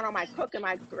background on my cooking.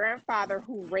 My grandfather,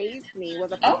 who raised me,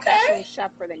 was a professional Okay.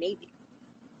 chef for the Navy,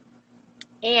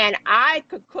 and I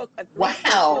could cook a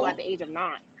three-course meal at Wow. the age of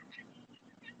 9.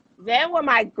 Then when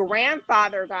my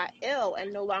grandfather got ill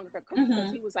and no longer could cook because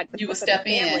Mm-hmm. he was like the You would cook of the step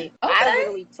in. family, I Okay.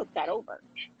 literally took that over.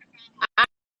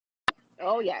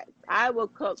 Oh yes, I will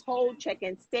cook whole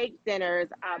chicken, steak dinners,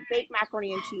 baked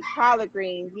macaroni and cheese, collard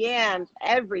greens, yams,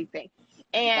 everything.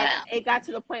 And Wow. it got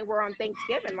to the point where on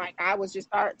Thanksgiving, like I was just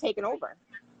started taking over.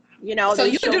 So They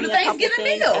you would showed do the me a couple Thanksgiving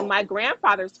things, and meal. my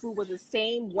grandfather's food was the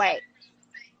same way.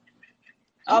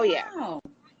 Oh Oh yeah, wow.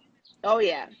 oh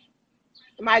yeah.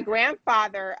 My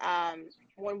grandfather,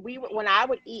 when I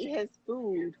would eat his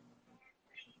food,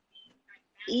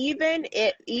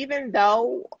 even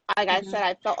though, like I Mm-hmm. said,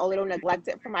 I felt a little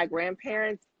neglected from my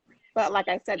grandparents, but like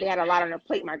I said, they had a lot on their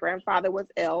plate. My grandfather was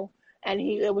ill, and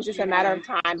it was just a matter of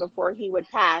Right. time before he would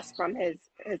pass from his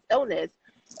illness.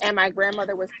 And my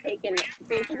grandmother was taking,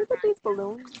 babe, can you get these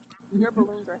balloons? Your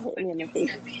balloons are hitting me in the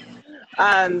face.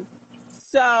 Um,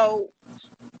 so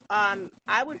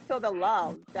I would feel the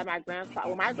love that my grandfather.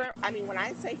 When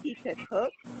I say he could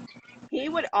cook, he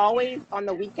would always on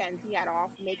the weekends he had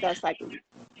off make us like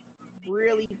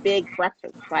really big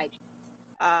breakfast, like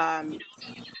um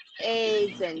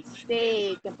eggs and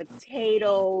steak and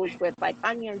potatoes with like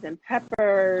onions and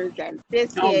peppers and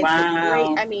Oh biscuits and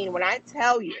great. wow. I mean, when I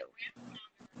tell you,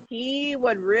 he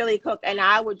would really cook, and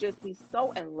I would just be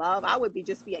so in love. I would be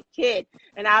a kid,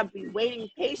 and I'd be waiting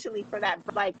patiently for that,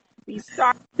 like be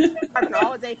starving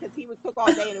all day because he would cook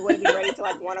all day and it wouldn't be ready till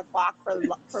like 1 o'clock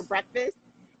for breakfast.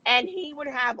 And he would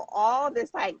have all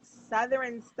this like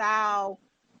Southern style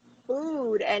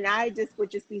food, and I just would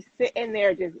just be sitting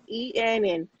there just eating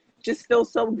and just feel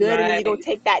so good. And then you go Right.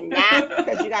 take that nap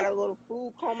because you got a little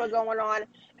food coma going on.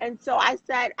 And so I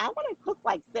said, I want to cook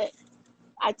like this.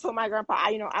 I told my grandpa,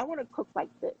 I want to cook like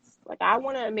this. Like I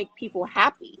want to make people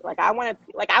happy. Like I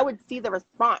would see the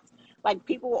response. Like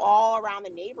people all around the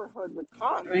neighborhood would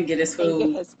come And get his and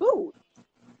get food. his food.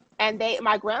 And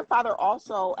my grandfather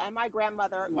also, and my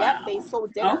grandmother, yep, they Wow.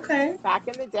 sold dinners. Okay. Back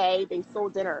in the day, they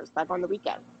sold dinners like on the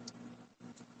weekend.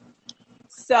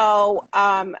 So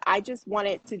I just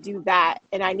wanted to do that.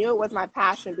 And I knew it was my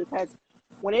passion because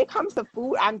when it comes to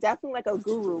food, I'm definitely like a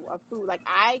guru of food. Like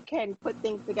I can put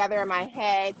things together in my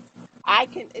head.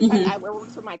 It's like Mm-hmm. I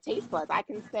works with my taste buds. I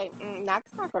can say,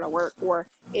 that's not going to work. Or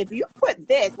if you put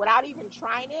this without even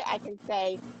trying it, I can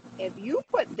say, if you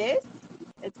put this,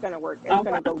 it's going to work. It's Oh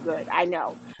going to wow. go good. I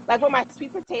know. Like with my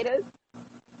sweet potatoes,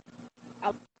 a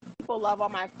lot of people love all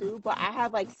my food, but I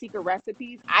have like secret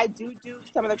recipes. I do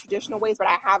some of the traditional ways, but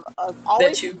I have always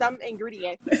That you some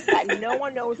ingredient that no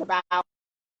one knows about.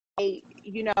 They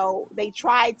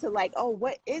tried to like, oh,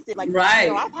 what is it? Like,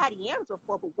 right. I've had yams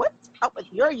before, but what's up with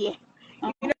your yam?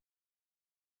 You know,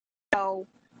 so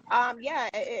yeah,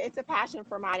 it's a passion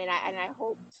for mine, and I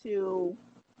hope to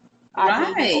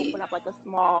maybe Right. open up like a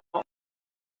small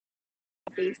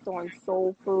based on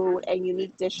soul food and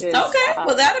unique dishes Okay,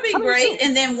 well that'll be coming great. soon.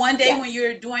 And then one day Yes, when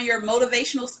you're doing your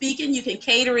motivational speaking, you can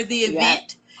cater the yes,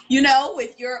 event,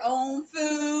 with your own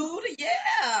food.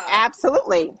 Yeah.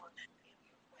 absolutely.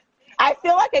 I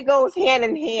feel like it goes hand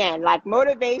in hand, like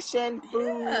motivation,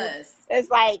 food. Yes. It's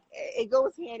like it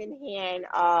goes hand in hand.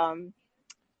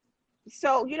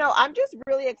 So, I'm just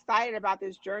really excited about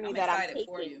this journey I'm that I'm excited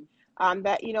for taking. you.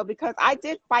 That, because I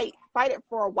did fight it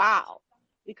for a while,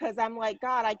 because I'm like,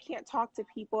 God, I can't talk to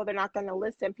people. They're not going to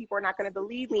listen. People are not going to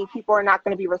believe me. People are not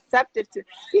going to be receptive to,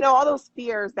 all those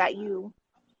fears that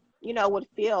would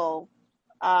feel,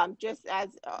 just as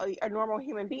a normal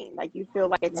human being. Like, you feel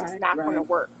like it's just Right, not going to right.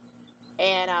 work.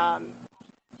 And,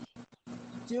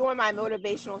 doing my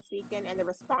motivational speaking and the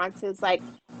responses, like,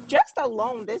 just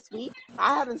alone this week,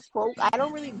 I haven't spoke. I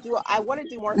don't really do. I want to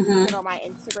do more speaking Hmm. on my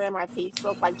Instagram, my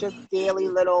Facebook, like just daily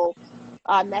little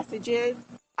messages.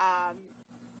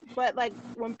 But like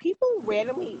when people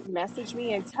randomly message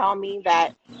me and tell me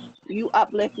that you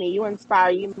uplift me, you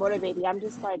inspire, you motivate me, I'm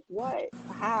just like, what?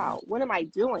 How? What am I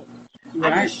doing? I'm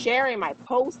Right. just sharing my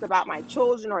post about my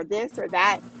children or this or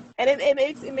that. And it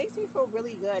makes me feel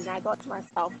really good. And I thought to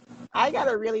myself, I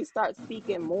gotta really start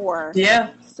speaking more. Yeah.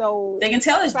 So, They can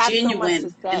tell it's because I have so much to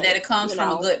genuine and that say, it comes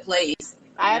from a good place.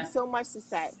 I have Yeah. so much to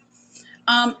say.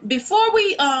 Before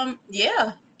we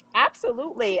yeah.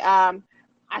 Absolutely. I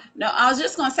No, I was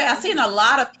just gonna say I've seen a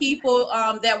lot of people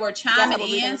that were Go ahead. chiming What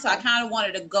were you in, gonna so I say? kind of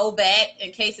wanted to go back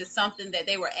in case it's something that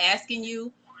they were asking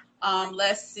you.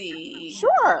 Let's see.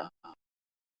 Sure.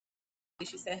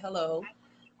 She said hello.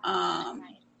 Um,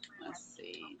 let's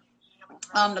see.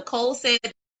 Nicole said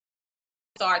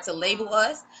start to label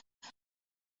us.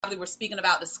 Probably we're speaking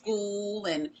about the school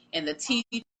and the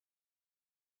teacher.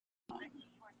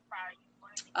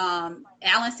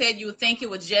 Alan said you would think it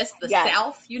was just the Yes.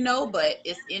 South, but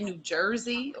it's in New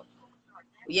Jersey.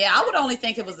 Yeah, I would only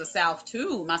think it was the South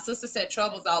too. My sister said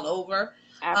trouble's all over.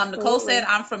 Nicole said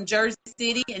Absolutely. I'm from Jersey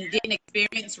City and didn't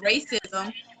experience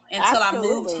racism until I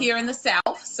moved Absolutely. here in the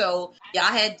South. So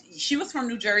yeah, she was from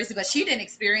New Jersey, but she didn't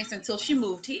experience it until she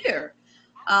moved here.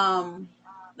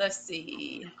 Let's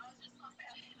see.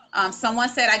 Someone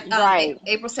said Right.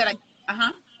 April said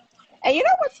uh-huh. And you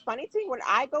know what's funny to me? When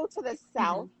I go to the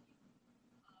Mm-hmm.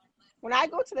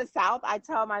 South, I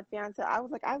tell my fiance, I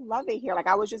was like, I love it here. Like,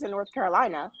 I was just in North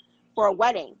Carolina for a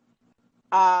wedding. Is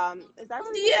that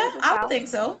really Yeah, considered the I would South? think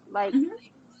so. Like, Hmm.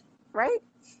 right?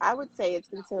 I would say it's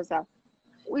considered South.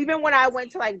 Even when I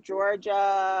went to like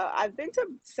Georgia, I've been to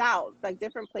South, like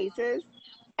different places,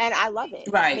 and I love it.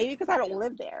 Right. Maybe because I don't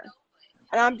live there.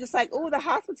 And I'm just like, oh, the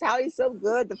hospitality is so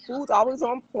good. The food's always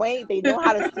on point. They know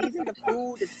how to season the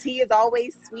food. The tea is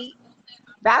always sweet.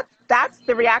 That's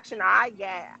the reaction I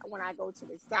get when I go to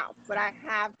the South. But I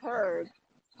have heard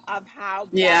of how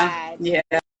Yeah, bad. yeah.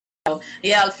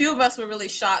 Yeah, a few of us were really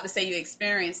shocked to say you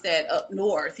experienced that up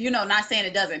north. Not saying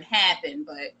it doesn't happen,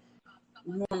 but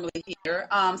normally here.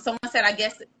 Someone said, I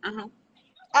guess. Uh-huh.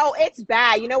 Oh, it's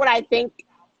bad. You know what I think?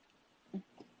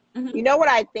 Hmm. You know what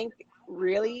I think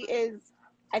really is?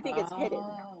 I think it's hidden.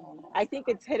 Oh. I think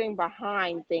it's hidden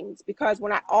behind things, because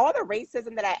when all the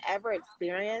racism that I ever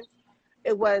experienced,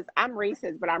 it was, I'm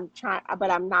racist, but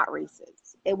I'm not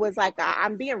racist. It was like,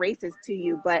 I'm being racist to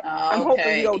you, but I'm hoping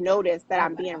you Okay. don't notice that Oh,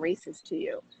 I'm being wow. racist to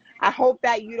you. I hope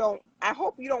you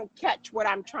don't catch what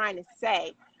I'm trying to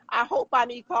say. I hope by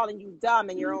me calling you dumb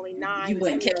and you're only You 9 or 10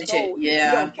 wouldn't years catch it. old, you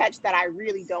Yeah. don't catch that I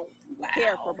really don't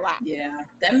care for Wow. Black. Yeah.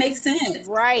 That makes sense.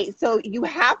 Right. So you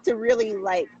have to really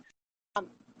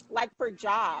like for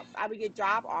jobs, I would get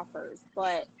job offers,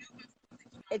 but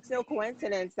it's no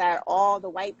coincidence that all the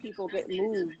white people get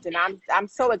moved, and I'm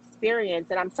so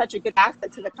experienced and I'm such a good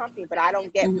asset to the company, but I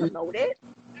don't get Hmm. promoted.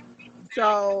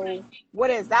 So what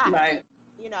is that? Right.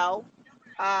 You know,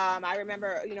 I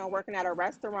remember, working at a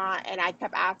restaurant, and I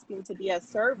kept asking to be a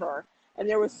server, and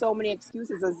there were so many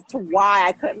excuses as to why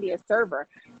I couldn't be a server.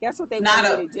 Guess what they Not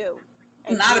wanted me a to do?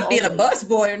 And not do a being a only bus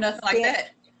boy or nothing like stand that.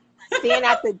 stand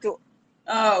at the door.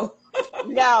 Oh.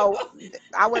 No,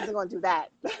 I wasn't going to do that.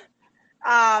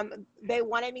 They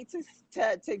wanted me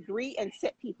to greet and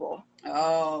sit people.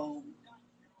 Oh.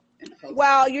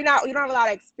 Well, you don't have a lot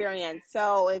of experience,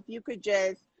 so if you could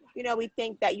just, we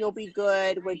think that you'll be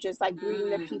good with just like greeting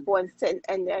the Mm. people and sit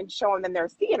and showing them their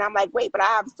seat. And I'm like, wait, but I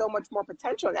have so much more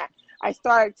potential in that. I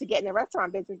started to get in the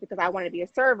restaurant business because I wanted to be a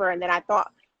server, and then I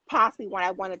thought possibly when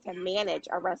I wanted to manage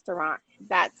a restaurant,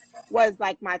 that was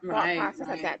like my thought Right. process at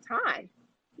Right. that time.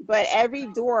 But every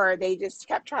door they just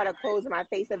kept trying to close in my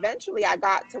face. Eventually, I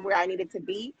got to where I needed to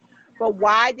be. But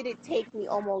why did it take me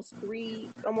almost To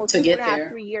two and get a half, there.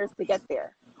 3 years to get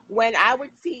there? When I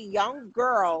would see young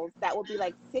girls that would be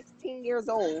like 16 years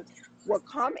old would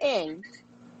come in,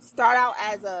 start out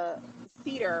as a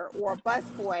seater or a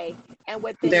busboy, and They're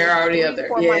within already up three, there.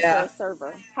 4 months they're Yeah. a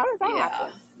server. How does that Yeah.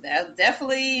 happen? That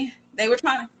definitely they were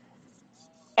trying to.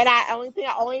 And I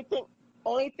only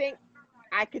thing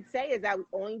I could say is that the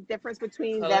only difference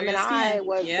between Color them your and I skin.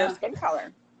 was their Yeah. skin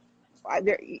color.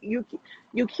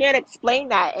 You can't explain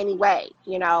that anyway.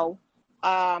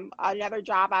 Another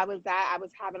job I was at, I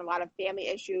was having a lot of family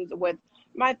issues with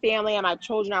my family and my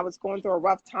children. I was going through a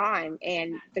rough time,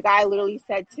 and the guy literally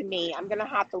said to me, "I'm gonna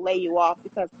have to lay you off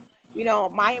because,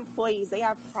 my employees, they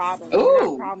have problems. They're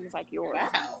not Ooh, problems like yours."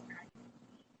 wow.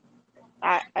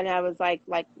 And I was like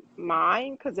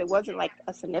mine, because it wasn't like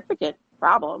a significant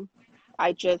problem.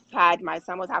 I just had, my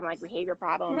son was having like behavior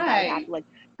problems. I would have Right. to like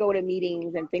go to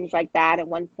meetings and things like that. At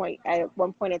one point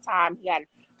in time, he had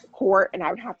court, and I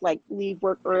would have to like leave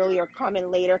work early or come in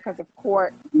later because of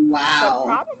court. But Wow.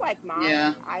 problem like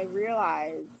Yeah. mine, I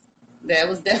realized That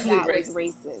was definitely that was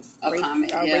racist. racist, A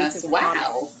comment. a Yes. racist comment.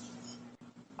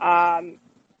 Wow.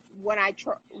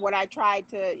 When I tried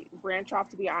to branch off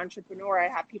to be an entrepreneur, I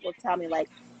had people tell me like,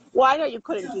 "Well, I know you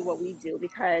couldn't do what we do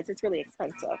because it's really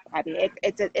expensive. I mean,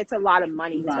 it's a lot of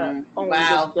money to Right. own this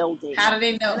Wow. building." How do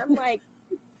they And know? I'm like,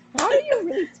 how do you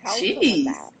really tell someone Jeez.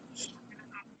 that?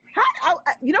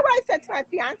 You know what I said to my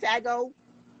fiance? I go,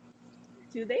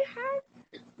 "Do they have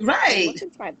to Right. look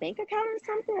into my bank account or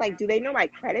something? Like, do they know my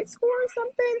credit score or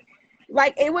something?"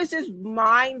 Like, it was just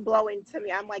mind blowing to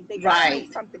me. I'm like, they gotta know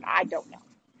Right. something I don't know,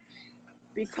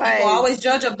 People because always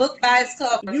judge a book by its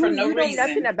cover for no you know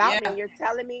nothing reason. about me, Yeah. and you're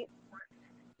telling me.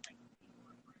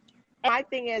 And my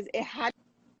thing is, it had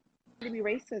to be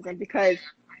racism, because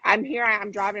I'm here,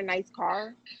 I'm driving a nice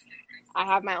car, I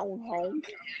have my own home,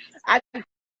 I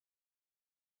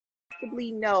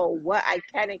possibly know what I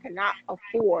can and cannot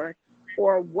afford,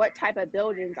 or what type of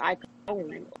buildings I can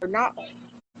own or not own.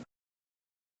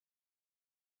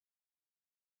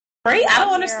 Right. I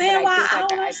don't I'm here, but understand I why. think I like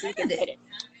don't I think understand it's it. hidden.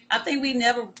 I think we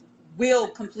never will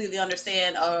completely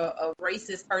understand a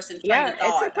racist person's train Yeah, of it's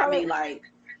a thought. I color. mean, like,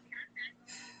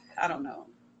 I don't know.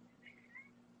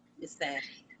 It's sad.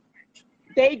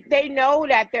 They know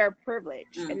that they're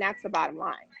privileged, Mm. and that's the bottom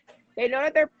line. They know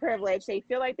that they're privileged. They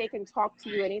feel like they can talk to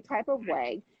you any type of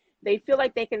way. They feel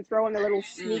like they can throw in the little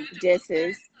sneak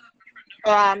disses.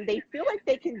 They feel like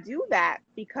they can do that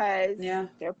because Yeah.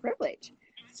 they're privileged.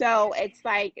 So it's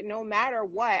like, no matter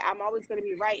what, I'm always going to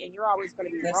be right and you're always going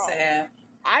to be That's wrong. sad.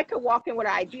 I could walk in with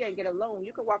an idea and get a loan.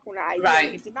 You could walk in with an idea and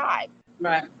Right. get denied.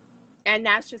 Right. And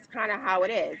that's just kind of how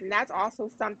it is. And that's also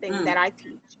something that Mm. I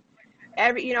teach.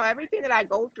 Everything that I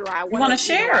go through, I You want want to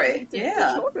to, share I it? teach it to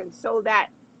Yeah. children, so that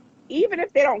even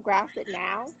if they don't grasp it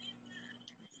now,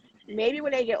 maybe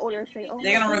when they get older, say, "Oh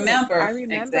They're my gonna goodness, I remember.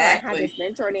 remember I had Exactly. this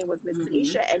mentor, her name was Miss Mm-hmm.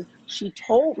 Tanisha, and she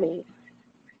told me."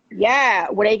 Yeah,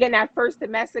 when they get in that first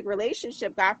domestic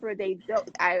relationship, God forbid they don't,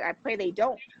 I pray they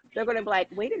don't, they're going to be like,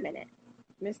 "Wait a minute,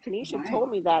 Miss Tanisha Right. told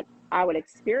me that I would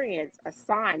experience a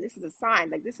sign. This is a sign.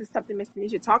 Like, this is something Miss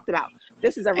Tanisha talked about.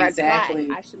 This is a red flag.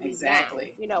 Exactly. I should leave now."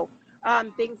 Exactly.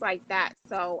 Things like that.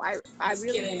 So I Just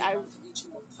really, kidding. I'll meet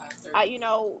you at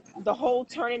 5:30. the whole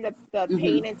turning the Mm-hmm.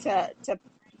 pain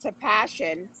to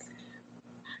passion.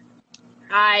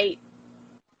 I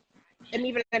am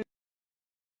even,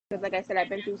 because like I said, I've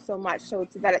been through so much. So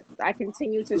it's that I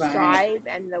continue to Right. strive,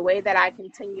 and the way that I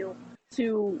continue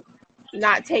to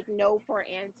not take no for an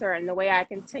answer, and the way I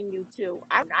continue to,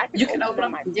 I can You can open open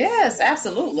them up. Yes,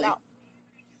 absolutely. myself.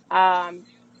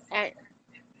 And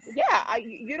yeah,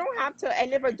 you don't have to.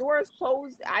 And if a door is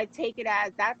closed, I take it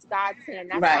as that's God saying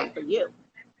that's not Right. for you.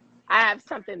 I have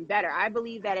something better. I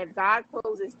believe that if God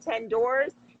closes 10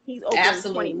 doors, He's opening 20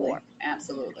 Absolutely. more.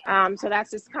 Absolutely. So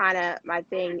that's just kind of my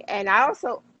thing. And I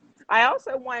also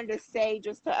wanted to say,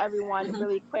 just to everyone, Mm-hmm.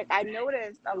 really quick, I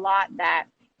noticed a lot that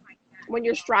when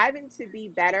you're striving to be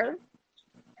better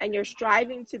and you're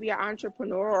striving to be an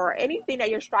entrepreneur or anything that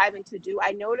you're striving to do,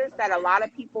 I noticed that a lot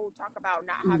of people talk about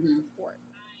not having Mm-hmm. support.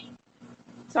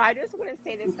 So I just want to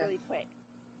say this Okay. really quick.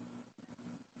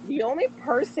 The only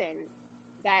person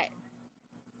that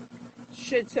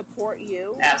should support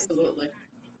you is you. Absolutely.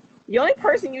 The only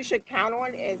person you should count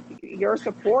on is your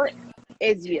support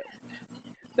is you.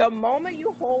 The moment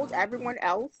you hold everyone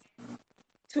else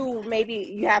to, maybe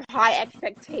you have high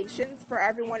expectations for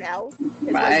everyone else,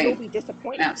 is where you'll Right. be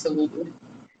disappointed. Absolutely.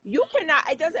 You cannot,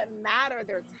 it doesn't matter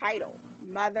their title,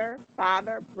 mother,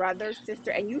 father, brother,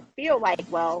 sister, and you feel like,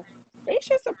 well, they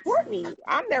should support me.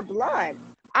 I'm their blood.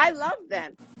 I love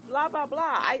them. Blah, blah, blah.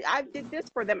 I did this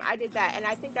for them. I did that. And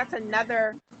I think that's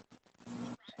another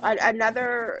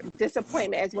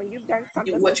disappointment, is when you've done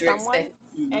something for What you someone expect.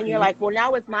 Mm-hmm. and you're like, well,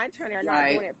 now it's my turn. They're not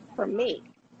doing Right. it for me.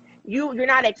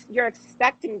 You're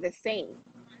expecting the same.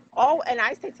 And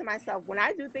I say to myself, when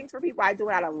I do things for people, I do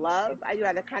it out of love. I do it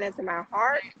out of the kindness in my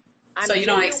heart. I'm So you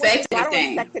don't genuine with you, expect so I don't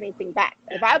anything. expect anything back.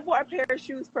 If I bought a pair of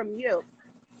shoes from you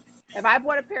If I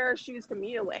bought a pair of shoes from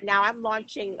you and now I'm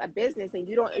launching a business and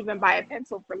you don't even buy a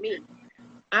pencil from me,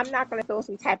 I'm not going to feel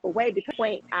some type of way because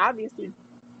obviously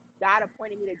God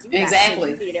appointed me to do that because you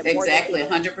Exactly. needed it more than Exactly. me.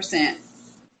 100%.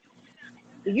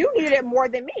 You needed it more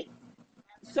than me.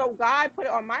 So God put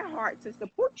it on my heart to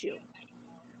support you.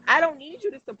 I don't need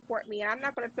you to support me, and I'm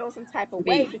not going to feel some type of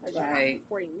way Me. because you're not Right.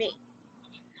 supporting me.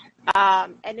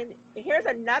 And then here's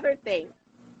another thing.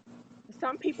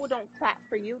 Some people don't clap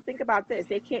for you. Think about this.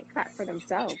 They can't clap for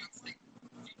themselves.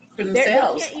 For They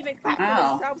themselves. can't even clap for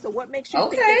Wow. themselves. So what makes you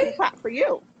think they can Okay. clap for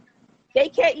you? They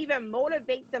can't even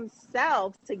motivate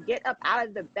themselves to get up out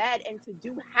of the bed and to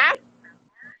do half.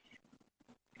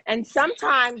 And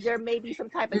sometimes there may be some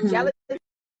type of Mm-hmm. jealousy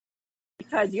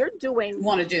because you're doing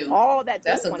Want to do. all that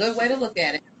they That's a want good to way to do look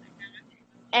at it.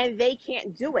 and they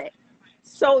can't do it.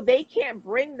 So they can't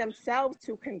bring themselves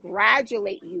to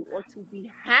congratulate you or to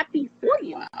be happy for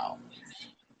you. Wow.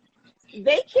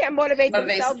 They can't motivate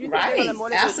Motivation. themselves. You think they're going to Right.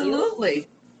 motivate you? Absolutely.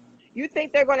 You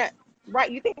think they're going to, right?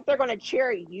 You think they're going to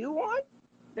cheer you on?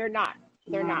 They're not.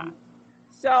 They're Wow. not.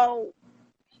 So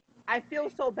I feel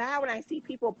so bad when I see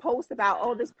people post about,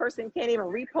 oh, this person can't even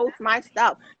repost my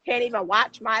stuff, can't even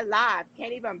watch my live,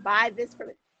 can't even buy this for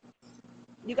me.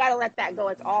 You got to let that go.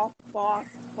 It's all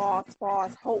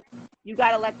false hope. You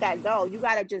got to let that go. You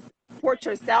got to just support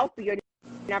yourself, be your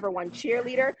number one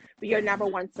cheerleader, be your number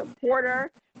one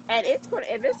supporter. And if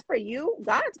it's for you,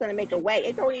 God's going to make a way.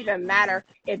 It don't even matter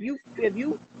if you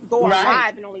go on Right.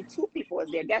 live and only 2 people is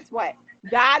there. Guess what?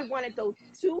 God wanted those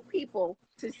 2 people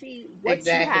to see what you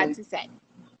had Exactly. to say.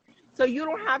 So you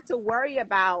don't have to worry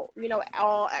about,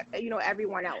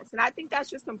 everyone else. And I think that's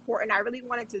just important. I really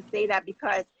wanted to say that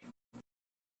because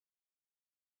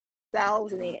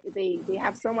themselves and they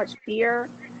have so much fear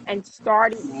and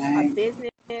starting a Right.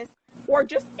 business or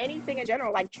just anything in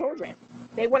general, like children.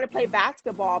 They want to play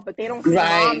basketball, but they don't see mom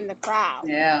Right. in the crowd.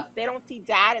 Yeah. They don't see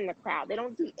dad in the crowd. They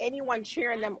don't see anyone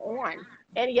cheering them on.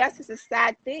 And yes, it's a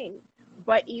sad thing,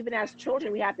 but even as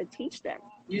children, we have to teach them.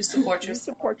 You support You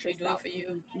yourself. support You do it yourself. for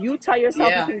you. You tell yourself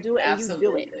you Yeah. can do it and you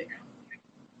do it. Absolutely.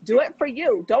 Do it for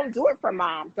you. Don't do it for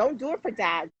mom. Don't do it for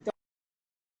dad. Don't do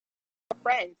it for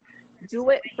friends. Do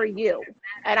it for you.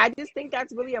 And I just think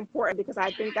that's really important because I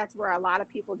think that's where a lot of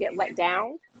people get let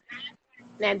down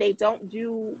and they don't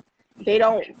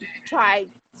try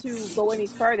to go any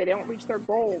further. They don't reach their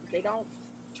goals. They don't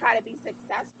try to be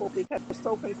successful because they're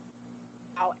so concerned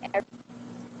about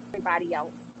everybody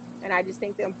else. And I just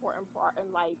think the important part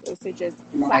in life is to just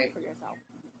clap Right. for yourself.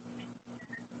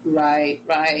 Right,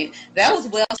 right. That was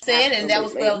well said, and that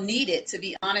was Absolutely. well needed, to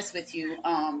be honest with you.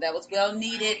 That was well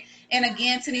needed. And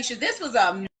again, Tanisha, this was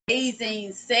an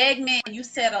amazing segment. You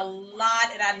said a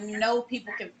lot, and I know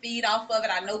people can feed off of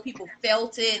it. I know people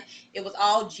felt it. It was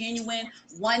all genuine.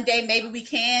 One day, maybe you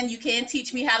can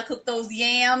teach me how to cook those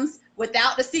yams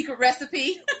without the secret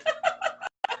recipe.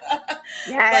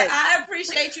 Yes. But I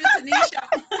appreciate you, Tanisha.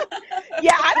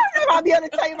 Yeah, I don't know if I'll be able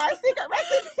to tell you my secret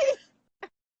recipe.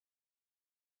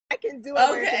 I can do it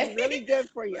where it's really good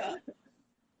for you.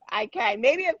 I can.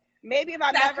 Maybe if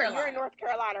I'm ever, you're in North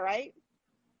Carolina, right?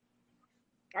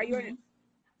 Are you in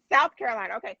South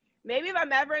Carolina? Okay. Maybe if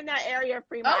I'm ever in that area,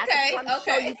 Fremont, I can come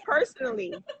show you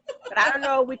personally. But I don't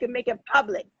know if we can make it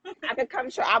public. I could come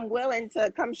show. I'm willing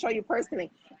to come show you personally.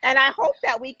 And I hope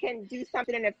that we can do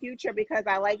something in the future because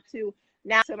I like to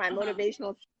now to my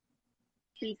motivational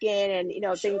speaking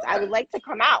and things. I would like to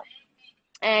come out.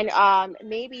 And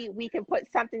maybe we can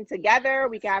put something together.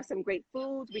 We can have some great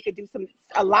foods. We could do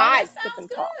a live sip and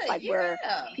talk, like where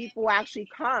people actually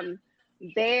come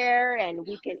there and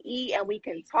we can eat and we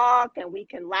can talk and we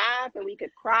can laugh and we could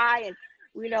cry and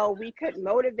we could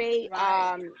motivate.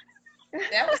 Right.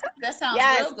 That sounds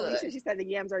real good. She said the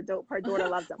yams are dope. Her daughter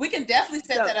loves them. We can definitely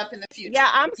set that up in the future.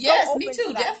 Yeah, I'm so open me too,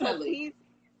 to that. definitely.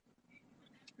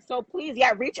 So please,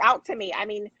 reach out to me. I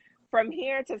mean, from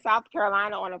here to South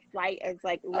Carolina on a flight is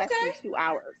like less than 2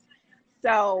 hours.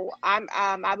 So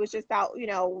I was just out,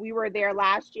 we were there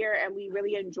last year and we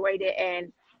really enjoyed it.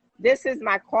 And this is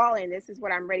my calling. This is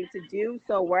what I'm ready to do.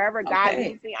 So wherever God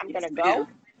leads me, I'm going to go.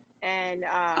 And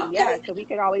so we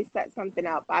could always set something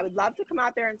up. I would love to come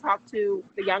out there and talk to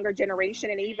the younger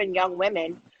generation and even young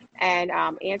women and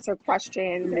answer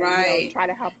questions and try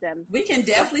to help them. We can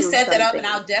definitely set that up and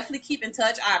I'll definitely keep in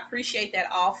touch. I appreciate that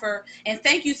offer. And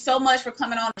thank you so much for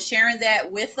coming on and sharing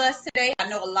that with us today. I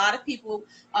know a lot of people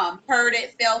heard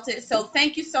it, felt it. So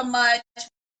thank you so much.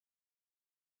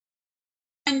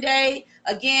 Monday,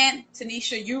 again,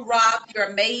 Tanisha, you rock. You're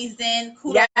amazing.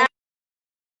 Kudos. Yeah.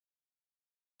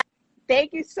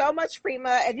 Thank you so much,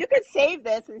 Prima. If you could save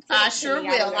this and I sure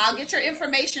will. I'll get your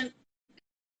information.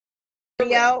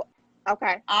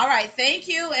 Okay. All right. Thank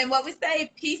you. And what we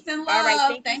say, peace and All right. love.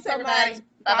 Thank you Thanks, so much. everybody.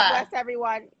 Bye God bye. bless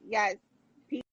everyone. Yes.